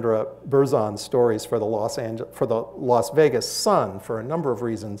Alexandra Berzon's stories for the Las Vegas Sun for a number of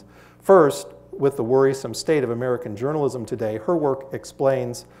reasons. First, with the worrisome state of American journalism today, her work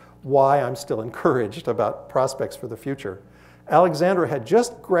explains why I'm still encouraged about prospects for the future. Alexandra had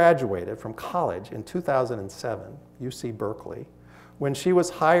just graduated from college in 2007, UC Berkeley, when she was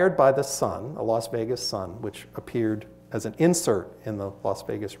hired by the Sun, a Las Vegas Sun, which appeared as an insert in the Las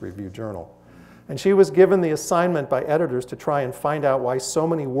Vegas Review-Journal. And she was given the assignment by editors to try and find out why so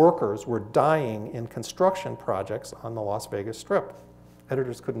many workers were dying in construction projects on the Las Vegas Strip.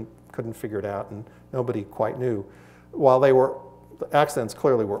 Editors couldn't figure it out, and nobody quite knew. While the accidents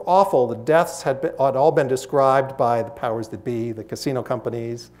clearly were awful, the deaths had all been described by the powers that be, the casino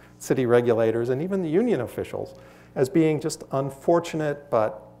companies, city regulators, and even the union officials, as being just unfortunate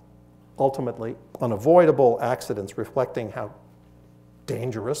but ultimately unavoidable accidents reflecting how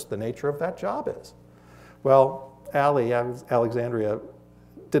dangerous the nature of that job is. Well, Alexandria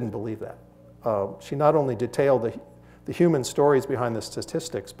didn't believe that. She not only detailed the human stories behind the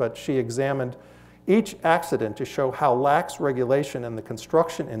statistics, but she examined each accident to show how lax regulation in the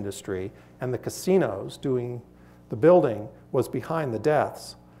construction industry and the casinos doing the building, was behind the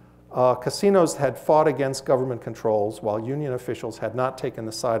deaths. Casinos had fought against government controls while union officials had not taken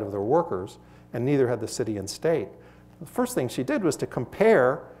the side of their workers, and neither had the city and state. The first thing she did was to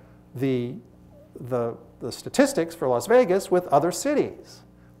compare the statistics for Las Vegas with other cities,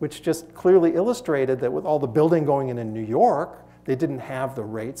 which just clearly illustrated that with all the building going in New York, they didn't have the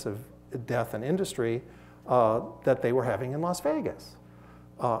rates of death in industry that they were having in Las Vegas.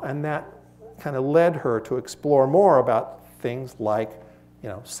 And that kind of led her to explore more about things like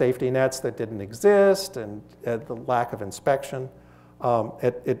safety nets that didn't exist and the lack of inspection.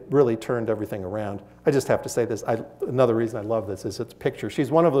 It really turned everything around. I just have to say this, another reason I love this is its picture.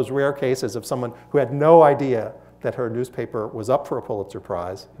 She's one of those rare cases of someone who had no idea that her newspaper was up for a Pulitzer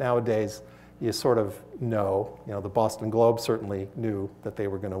Prize. Nowadays, you sort of know, the Boston Globe certainly knew that they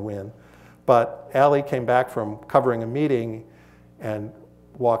were going to win. But Allie came back from covering a meeting and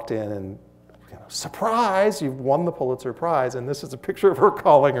walked in and, surprise, you've won the Pulitzer Prize. And this is a picture of her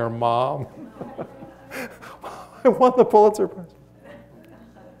calling her mom. I won the Pulitzer Prize.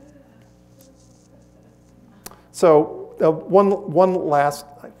 So one last,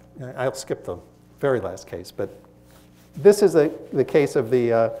 I'll skip the very last case, but this is the case of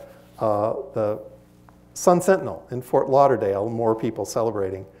the Sun Sentinel in Fort Lauderdale, more people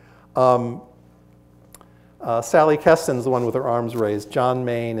celebrating. Sally Keston's the one with her arms raised. John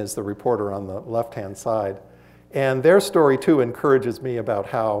Main is the reporter on the left-hand side. And their story, too, encourages me about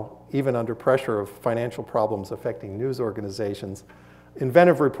how, even under pressure of financial problems affecting news organizations,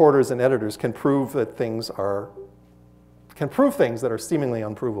 inventive reporters and editors can prove things that are seemingly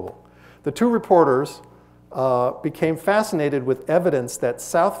unprovable. The two reporters became fascinated with evidence that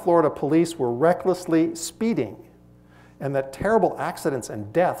South Florida police were recklessly speeding and that terrible accidents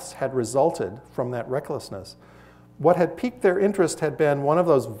and deaths had resulted from that recklessness. What had piqued their interest had been one of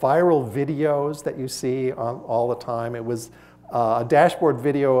those viral videos that you see all the time. It was a dashboard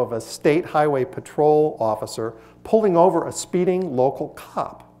video of a state highway patrol officer pulling over a speeding local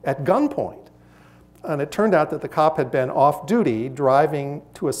cop at gunpoint. And it turned out that the cop had been off duty driving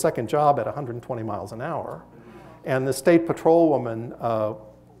to a second job at 120 miles an hour. And the state patrolwoman,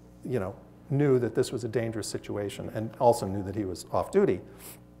 knew that this was a dangerous situation and also knew that he was off duty.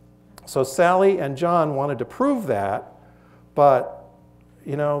 So Sally and John wanted to prove that, but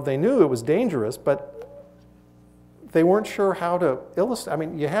they knew it was dangerous, but they weren't sure how to illustrate. I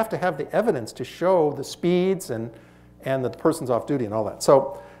mean, you have to have the evidence to show the speeds and that the person's off duty and all that.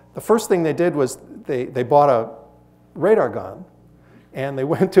 So the first thing they did was they bought a radar gun and they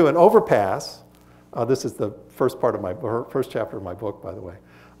went to an overpass. This is the first chapter of my book, by the way.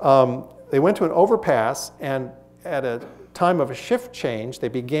 They went to an overpass, and at a time of a shift change, they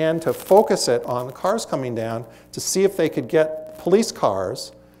began to focus it on the cars coming down to see if they could get police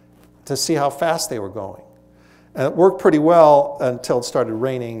cars to see how fast they were going. And it worked pretty well until it started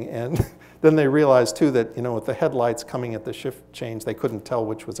raining, and then they realized, too, that with the headlights coming at the shift change, they couldn't tell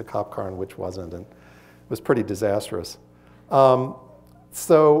which was a cop car and which wasn't, and it was pretty disastrous.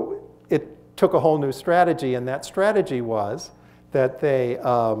 So it took a whole new strategy, and that strategy was that they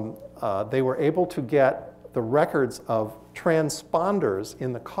were able to get the records of transponders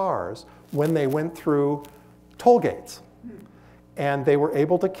in the cars when they went through toll gates. And they were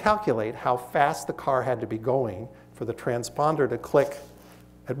able to calculate how fast the car had to be going for the transponder to click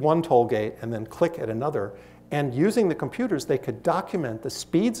at one toll gate and then click at another. And using the computers, they could document the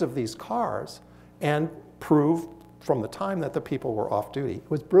speeds of these cars and prove from the time that the people were off duty. It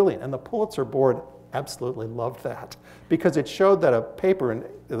was brilliant. And the Pulitzer board absolutely loved that because it showed that a paper, and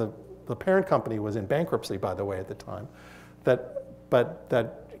the parent company was in bankruptcy, by the way, at the time, but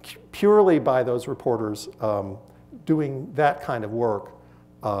that purely by those reporters doing that kind of work,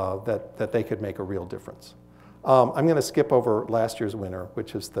 that they could make a real difference. I'm going to skip over last year's winner,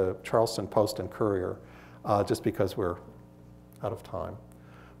 which is the Charleston Post and Courier, just because we're out of time.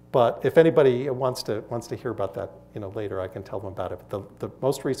 But if anybody wants to hear about that, later, I can tell them about it. But the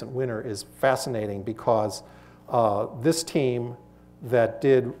most recent winner is fascinating because this team that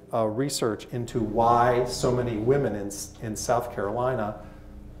did research into why so many women in South Carolina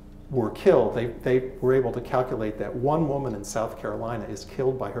were killed, they were able to calculate that one woman in South Carolina is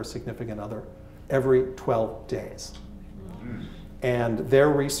killed by her significant other every 12 days. And their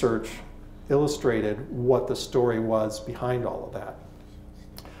research illustrated what the story was behind all of that.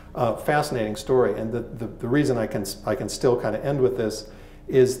 Fascinating story, and the reason I can still kind of end with this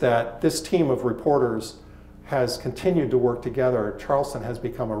is that this team of reporters has continued to work together. Charleston has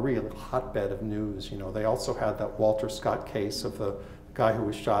become a real hotbed of news. They also had that Walter Scott case of the guy who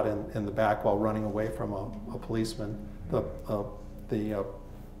was shot in the back while running away from a policeman, the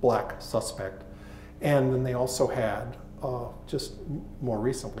black suspect. And then they also had, just more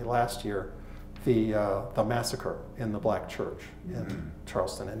recently, last year, the massacre in the Black church in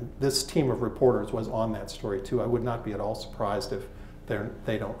Charleston. And this team of reporters was on that story too. I would not be at all surprised if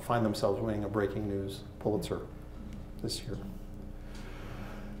they don't find themselves winning a breaking news Pulitzer this year.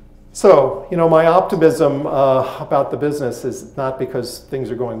 So, you know, my optimism about the business is not because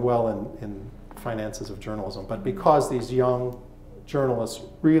things are going well in finances of journalism, but because these young journalists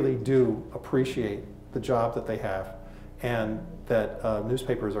really do appreciate the job that they have, and that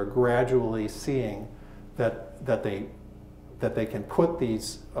newspapers are gradually seeing that they can put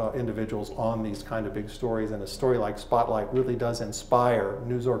these individuals on these kind of big stories, and a story like Spotlight really does inspire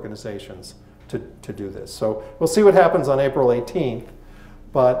news organizations to do this. So we'll see what happens on April 18th,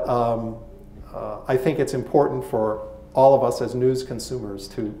 but I think it's important for all of us as news consumers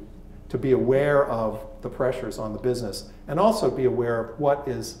to be aware of the pressures on the business, and also be aware of what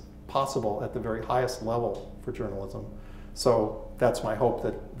is possible at the very highest level for journalism. So that's my hope,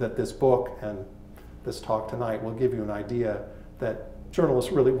 that this book and this talk tonight will give you an idea that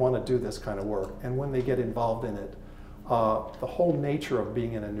journalists really want to do this kind of work. And when they get involved in it, the whole nature of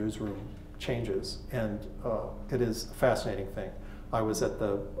being in a newsroom changes. And it is a fascinating thing. I was at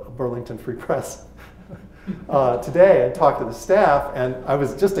the Burlington Free Press today and talked to the staff, and I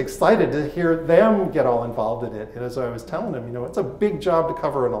was just excited to hear them get all involved in it. And as I was telling them, you know, it's a big job to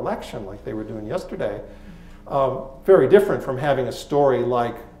cover an election like they were doing yesterday. Very different from having a story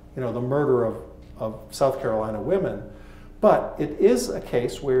like, you know, the murder of South Carolina women. But it is a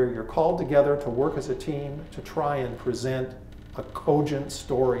case where you're called together to work as a team to try and present a cogent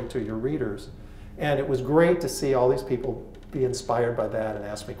story to your readers. And it was great to see all these people be inspired by that and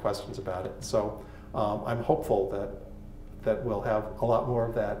ask me questions about it. So I'm hopeful that we'll have a lot more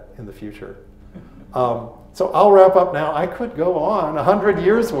of that in the future. So I'll wrap up now. I could go on 100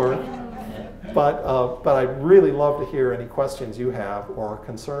 years worth. But I'd really love to hear any questions you have or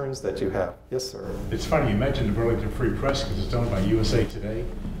concerns that you have. Yes, sir. It's funny you mentioned the Burlington Free Press because it's owned by USA Today,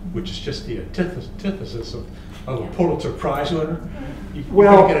 which is just the antithesis of a Pulitzer Prize winner. You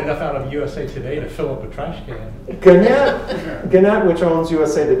can't get enough out of USA Today to fill up a trash can. Gannett, which owns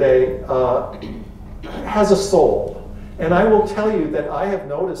USA Today, has a soul. And I will tell you that I have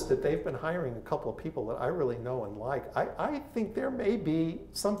noticed that they've been hiring a couple of people that I really know and like. I think there may be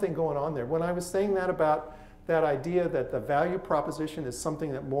something going on there. When I was saying that about that idea that the value proposition is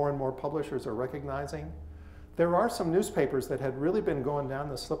something that more and more publishers are recognizing, there are some newspapers that had really been going down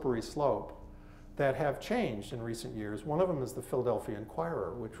the slippery slope that have changed in recent years. One of them is the Philadelphia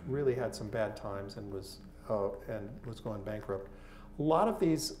Inquirer, which really had some bad times and was going bankrupt. A lot of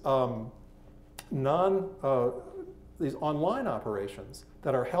these these online operations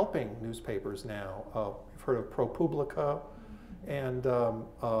that are helping newspapers now. You've heard of ProPublica and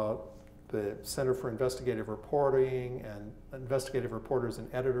the Center for Investigative Reporting and investigative reporters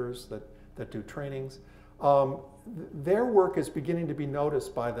and editors that do trainings. Their work is beginning to be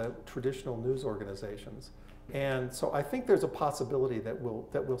noticed by the traditional news organizations. And so I think there's a possibility that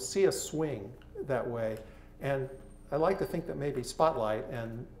we'll see a swing that way. And I like to think that maybe Spotlight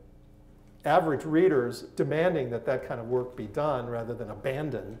and average readers demanding that kind of work be done rather than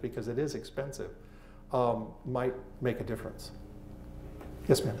abandoned because it is expensive might make a difference.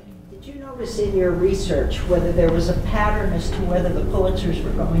 Yes, ma'am. Did you notice in your research whether there was a pattern as to whether the Pulitzers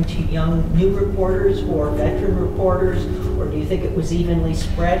were going to young new reporters or veteran reporters, or do you think it was evenly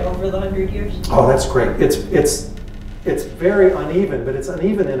spread over the 100 years? Oh, that's great. It's very uneven, but it's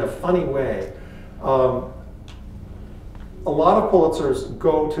uneven in a funny way. A lot of Pulitzers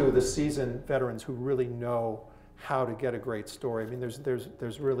go to the seasoned veterans who really know how to get a great story. I mean,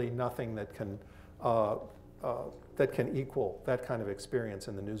 there's really nothing that can equal that kind of experience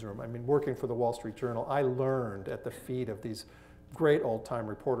in the newsroom. I mean, working for the Wall Street Journal, I learned at the feet of these great old-time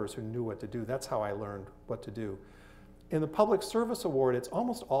reporters who knew what to do. That's how I learned what to do. In the Public Service Award, it's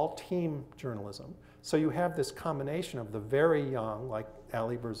almost all team journalism. So you have this combination of the very young, like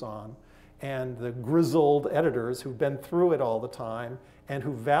Ali Berzon, and the grizzled editors who've been through it all the time and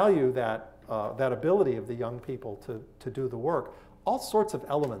who value that ability of the young people to do the work. All sorts of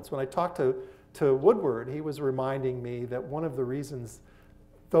elements. When I talked to Woodward, he was reminding me that one of the reasons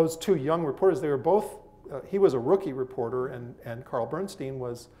those two young reporters, they were both, he was a rookie reporter and Carl Bernstein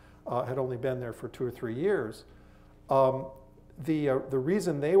had only been there for 2 or 3 years. The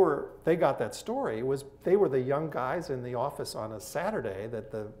reason they got that story was they were the young guys in the office on a Saturday that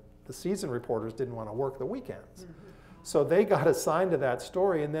the seasoned reporters didn't want to work the weekends. Mm-hmm. So they got assigned to that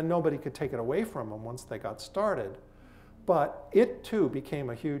story, and then nobody could take it away from them once they got started. But it too became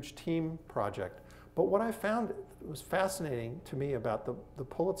a huge team project. But what I found, was fascinating to me about the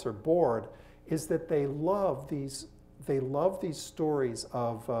Pulitzer board is that they love these stories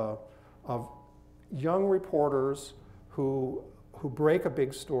of young reporters who break a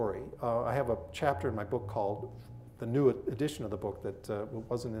big story. I have a chapter in my book called, the new edition of the book that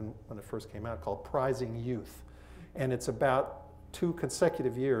wasn't in when it first came out, called Prizing Youth. And it's about 2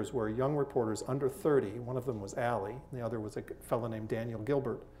 consecutive years where young reporters under 30, one of them was Allie, and the other was a fellow named Daniel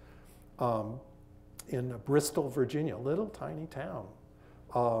Gilbert, in Bristol, Virginia, little tiny town,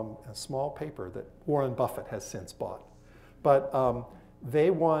 a small paper that Warren Buffett has since bought. But they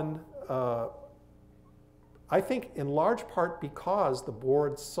won, I think in large part because the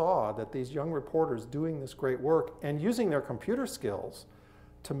board saw that these young reporters doing this great work and using their computer skills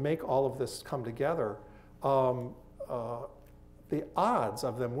to make all of this come together, the odds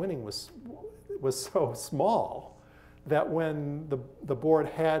of them winning was so small that when the board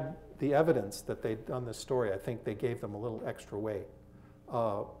had the evidence that they'd done this story, I think they gave them a little extra weight.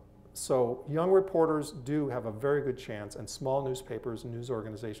 So young reporters do have a very good chance, and small newspapers and news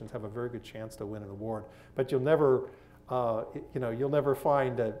organizations have a very good chance to win an award. But you'll never, you'll never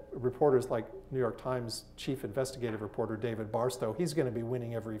find reporters like New York Times chief investigative reporter David Barstow. He's going to be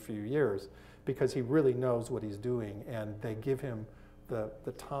winning every few years because he really knows what he's doing, and they give him the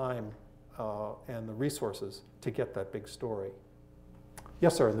time and the resources to get that big story.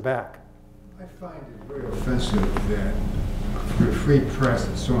 Yes, sir, in the back. I find it very offensive that for a free press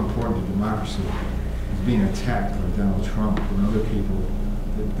that's so important to democracy is being attacked by Donald Trump and other people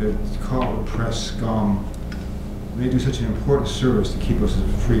that call the press scum. They do such an important service to keep us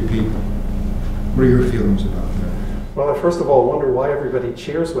as free people. What are your feelings about that? Well, I first of all wonder why everybody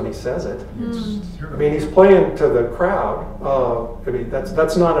cheers when he says it. I mean, he's playing to the crowd. I mean,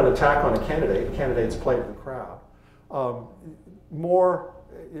 that's not an attack on a candidate. Candidates play to the crowd.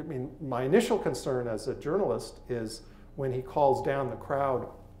 I mean, my initial concern as a journalist is when he calls down the crowd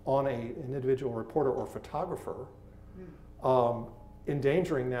on an individual reporter or photographer,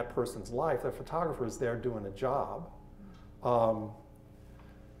 endangering that person's life. The photographer is there doing a job.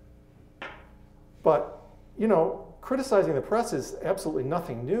 But, you know, criticizing the press is absolutely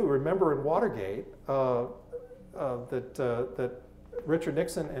nothing new. Remember in Watergate that Richard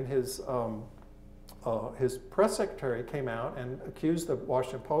Nixon and his press secretary came out and accused the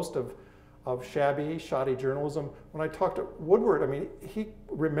Washington Post of shoddy journalism. When I talked to Woodward, I mean, he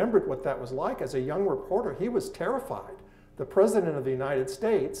remembered what that was like as a young reporter. He was terrified. The President of the United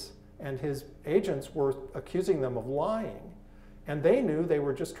States and his agents were accusing them of lying. And they knew they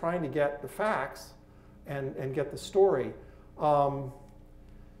were just trying to get the facts and get the story. You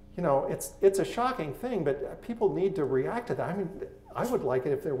know, it's a shocking thing, but people need to react to that. I mean, I would like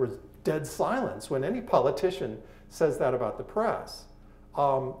it if there was dead silence when any politician says that about the press.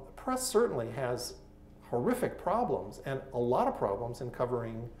 The press certainly has horrific problems and a lot of problems in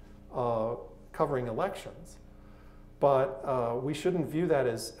covering elections. But we shouldn't view that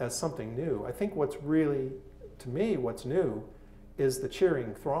as something new. I think what's really, to me, what's new is the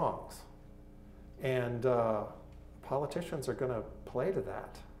cheering throngs. And politicians are going to play to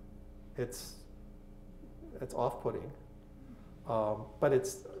that. It's off-putting. But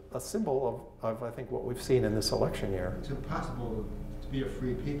it's a symbol of, I think, what we've seen in this election year. It's impossible to be a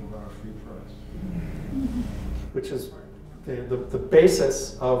free people without a free press. Which is the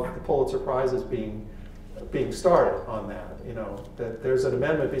basis of the Pulitzer Prize is being started on that. You know, that there's an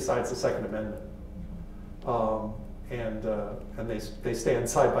amendment besides the Second Amendment. And they stand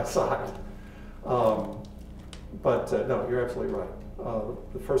side by side. But no, you're absolutely right.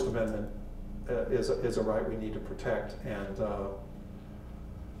 The First Amendment is a right we need to protect, and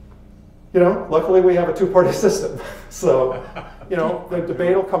you know, luckily we have a two-party system. So, you know, the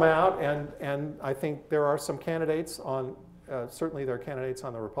debate will come out, and I think there are some candidates on, certainly there are candidates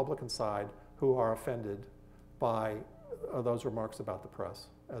on the Republican side who are offended by those remarks about the press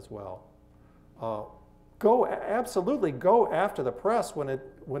as well. Absolutely go after the press when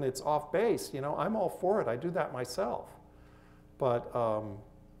it's off base. You know, I'm all for it. I do that myself. But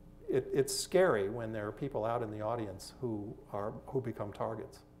it's scary when there are people out in the audience who become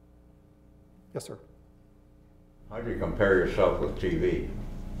targets. Yes, sir. How do you compare yourself with TV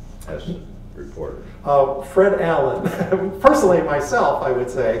as reporters? Fred Allen. Personally, myself, I would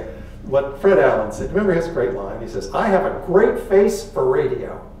say what Fred Allen said. Remember his great line? He says, "I have a great face for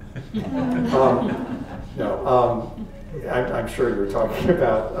radio." No, I'm sure you're talking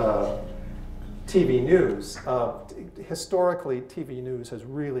about TV news. Historically, TV news has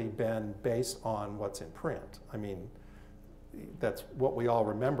really been based on what's in print. I mean, that's what we all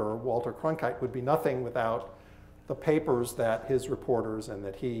remember. Walter Cronkite would be nothing without the papers that his reporters and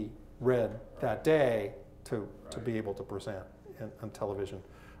that he read that day to be able to present on television.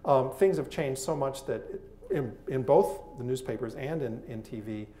 Things have changed so much that in both the newspapers and in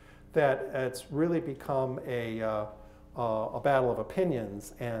TV, that it's really become a battle of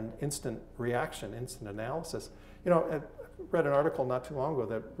opinions and instant reaction, instant analysis. You know, I read an article not too long ago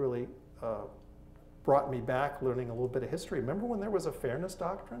that really brought me back learning a little bit of history. Remember when there was a fairness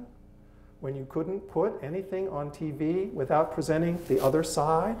doctrine? When you couldn't put anything on TV without presenting the other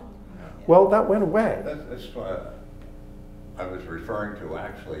side? Well, that went away. That's what I was referring to,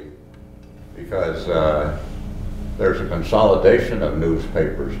 actually, because there's a consolidation of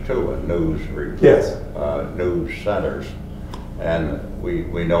newspapers too, and news news centers, and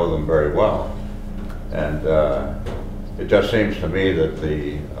we know them very well. And it just seems to me that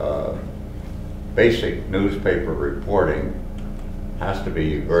the basic newspaper reporting has to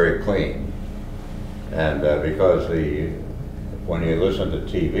be very clean. And because when you listen to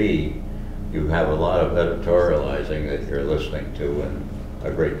TV, you have a lot of editorializing that you're listening to, and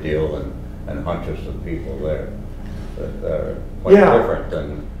a great deal, and hunches of people there that are quite different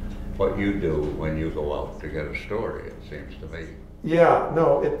than what you do when you go out to get a story, it seems to me. Yeah,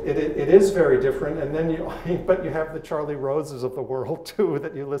 no, it is very different, and then but you have the Charlie Roses of the world too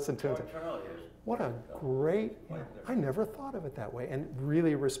that you listen to. What a great, I never thought of it that way, and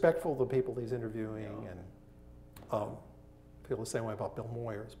really respectful of the people he's interviewing, and feel the same way about Bill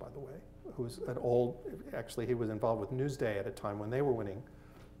Moyers, by the way, who's an old, actually he was involved with Newsday at a time when they were winning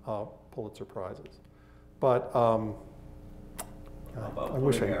Pulitzer Prizes. But I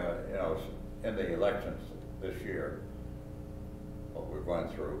wish you know, in the elections this year, what we're going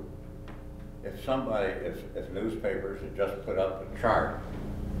through, if newspapers had just put up a chart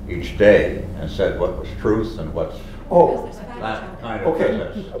each day and said what was truth and what's that kind of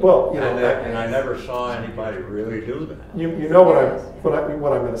business. Well, you know, and I never saw anybody really do that. You know what I'm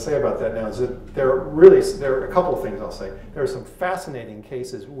going to say about that now is that there are a couple of things I'll say. There are some fascinating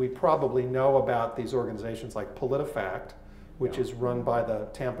cases. We probably know about these organizations like PolitiFact, which is run by the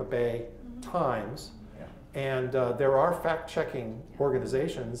Tampa Bay Times. And there are fact-checking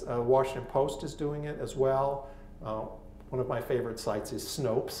organizations. Washington Post is doing it as well. One of my favorite sites is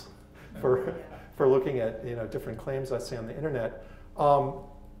Snopes for looking at different claims I see on the internet.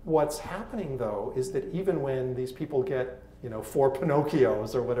 What's happening though is that even when these people get 4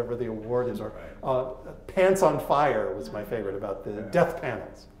 Pinocchios or whatever the award is, or Pants on Fire was my favorite about the death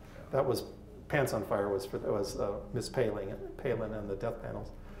panels. That was Pants on Fire was Miss Palin and the death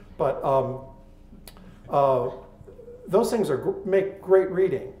panels, but. Those things make great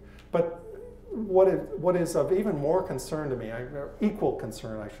reading, but what is of even more concern to me, equal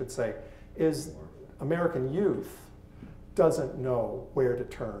concern I should say, is American youth doesn't know where to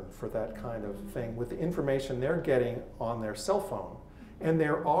turn for that kind of thing with the information they're getting on their cell phone. And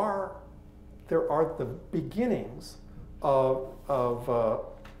there are the beginnings of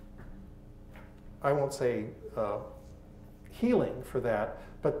I won't say healing for that,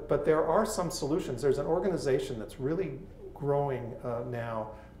 but there are some solutions. There's an organization that's really growing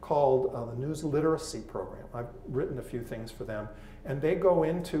now called the News Literacy Program. I've written a few things for them, and they go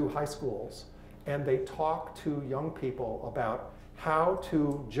into high schools and they talk to young people about how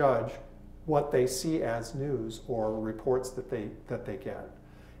to judge what they see as news or reports that they get.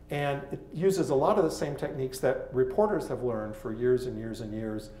 And it uses a lot of the same techniques that reporters have learned for years and years and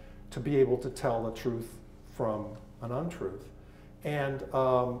years to be able to tell the truth from an untruth. And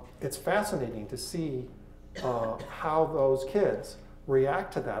it's fascinating to see how those kids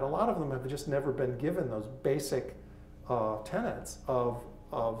react to that. A lot of them have just never been given those basic tenets of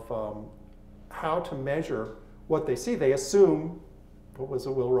how to measure what they see. They assume, what was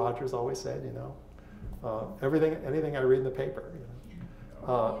it Will Rogers always said, anything I read in the paper.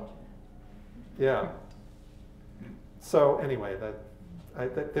 Yeah. So anyway,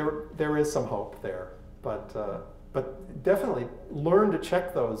 there is some hope there, but definitely learn to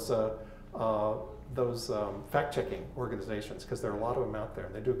check those fact-checking organizations, because there are a lot of them out there,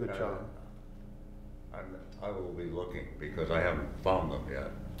 and they do a good job. I will be looking, because I haven't found them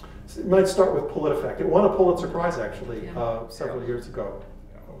yet. So you might start with PolitiFact. It won a Pulitzer Prize, actually, several years ago.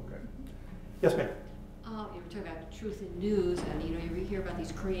 Okay. Yes, ma'am. You were talking about truth in news, and you hear about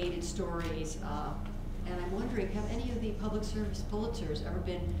these created stories, and I'm wondering, have any of the public service Pulitzers ever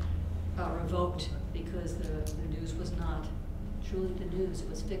been revoked because the news was not truly the news? It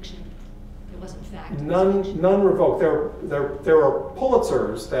was fiction. It wasn't fact. None revoked. There are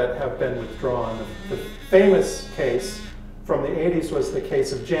Pulitzers that have been withdrawn. The famous case from the 80s was the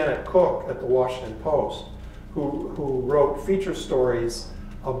case of Janet Cook at the Washington Post, who wrote feature stories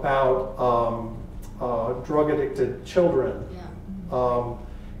about drug-addicted children. Yeah.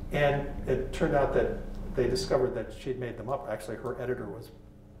 And it turned out that they discovered that she'd made them up. Actually, her editor was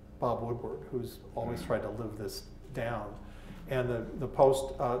Bob Woodward, who's always tried to live this down. And the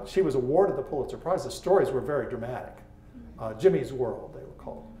Post, she was awarded the Pulitzer Prize. The stories were very dramatic. Jimmy's World, they were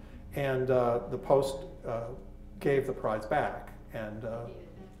called. And the Post gave the prize back. And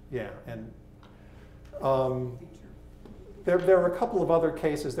yeah, and there are a couple of other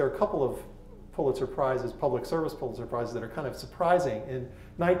cases. There are a couple of Pulitzer Prizes, public service Pulitzer Prizes, that are kind of surprising. In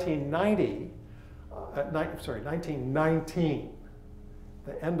 1919,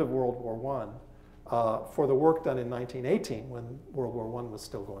 the end of World War I, for the work done in 1918, when World War I was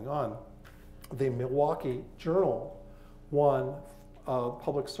still going on, the Milwaukee Journal won a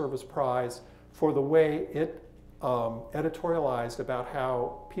public service prize for the way it editorialized about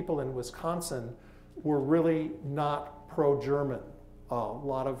how people in Wisconsin were really not pro-German. A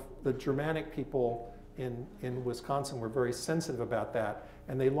lot of the Germanic people in Wisconsin were very sensitive about that.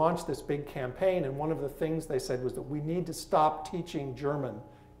 And they launched this big campaign, and one of the things they said was that we need to stop teaching German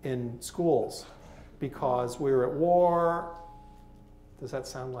in schools because we're at war. Does that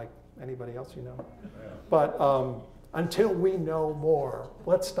sound like anybody else you know? Yeah. But until we know more,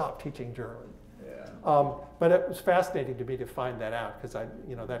 let's stop teaching German. Yeah. But it was fascinating to me to find that out, because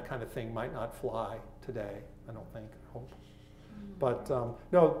that kind of thing might not fly today, I don't think, I hope. But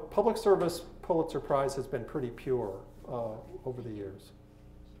no, public service Pulitzer Prize has been pretty pure over the years.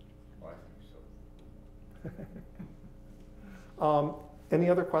 I think so. Any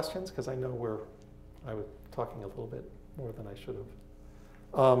other questions? Because I know I was talking a little bit more than I should have.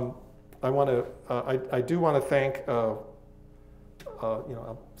 I do want to thank, I'll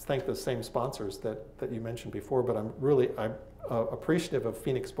thank the same sponsors that you mentioned before, but I'm appreciative of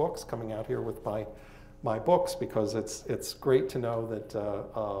Phoenix Books coming out here with my books, because it's great to know that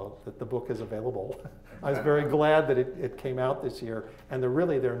that the book is available. I was very glad that it came out this year, and there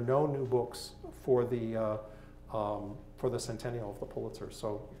are no new books for the centennial of the Pulitzer.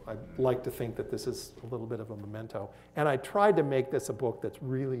 So I'd like to think that this is a little bit of a memento. And I tried to make this a book that's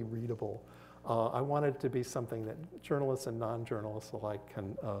really readable. I wanted it to be something that journalists and non-journalists alike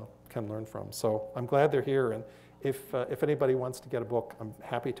can learn from. So I'm glad they're here, and if anybody wants to get a book, I'm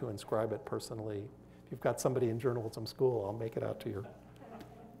happy to inscribe it personally. If you've got somebody in journalism school, I'll make it out to you.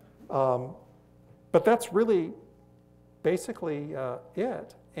 But that's really basically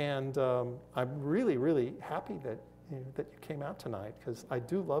it. And I'm really, really happy that you came out tonight, because I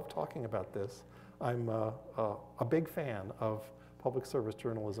do love talking about this. I'm a big fan of public service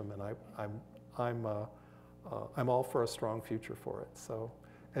journalism, and I'm all for a strong future for it. So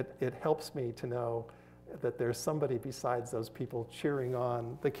it helps me to know that there's somebody besides those people cheering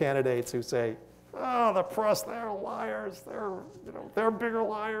on the candidates who say, "Oh, the press, they're liars. They're bigger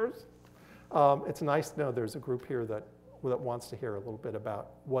liars." It's nice to know there's a group here that wants to hear a little bit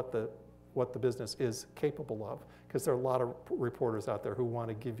about what the business is capable of, because there are a lot of reporters out there who want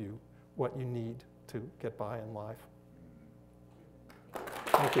to give you what you need to get by in life.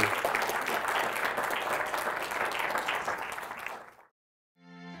 Thank you.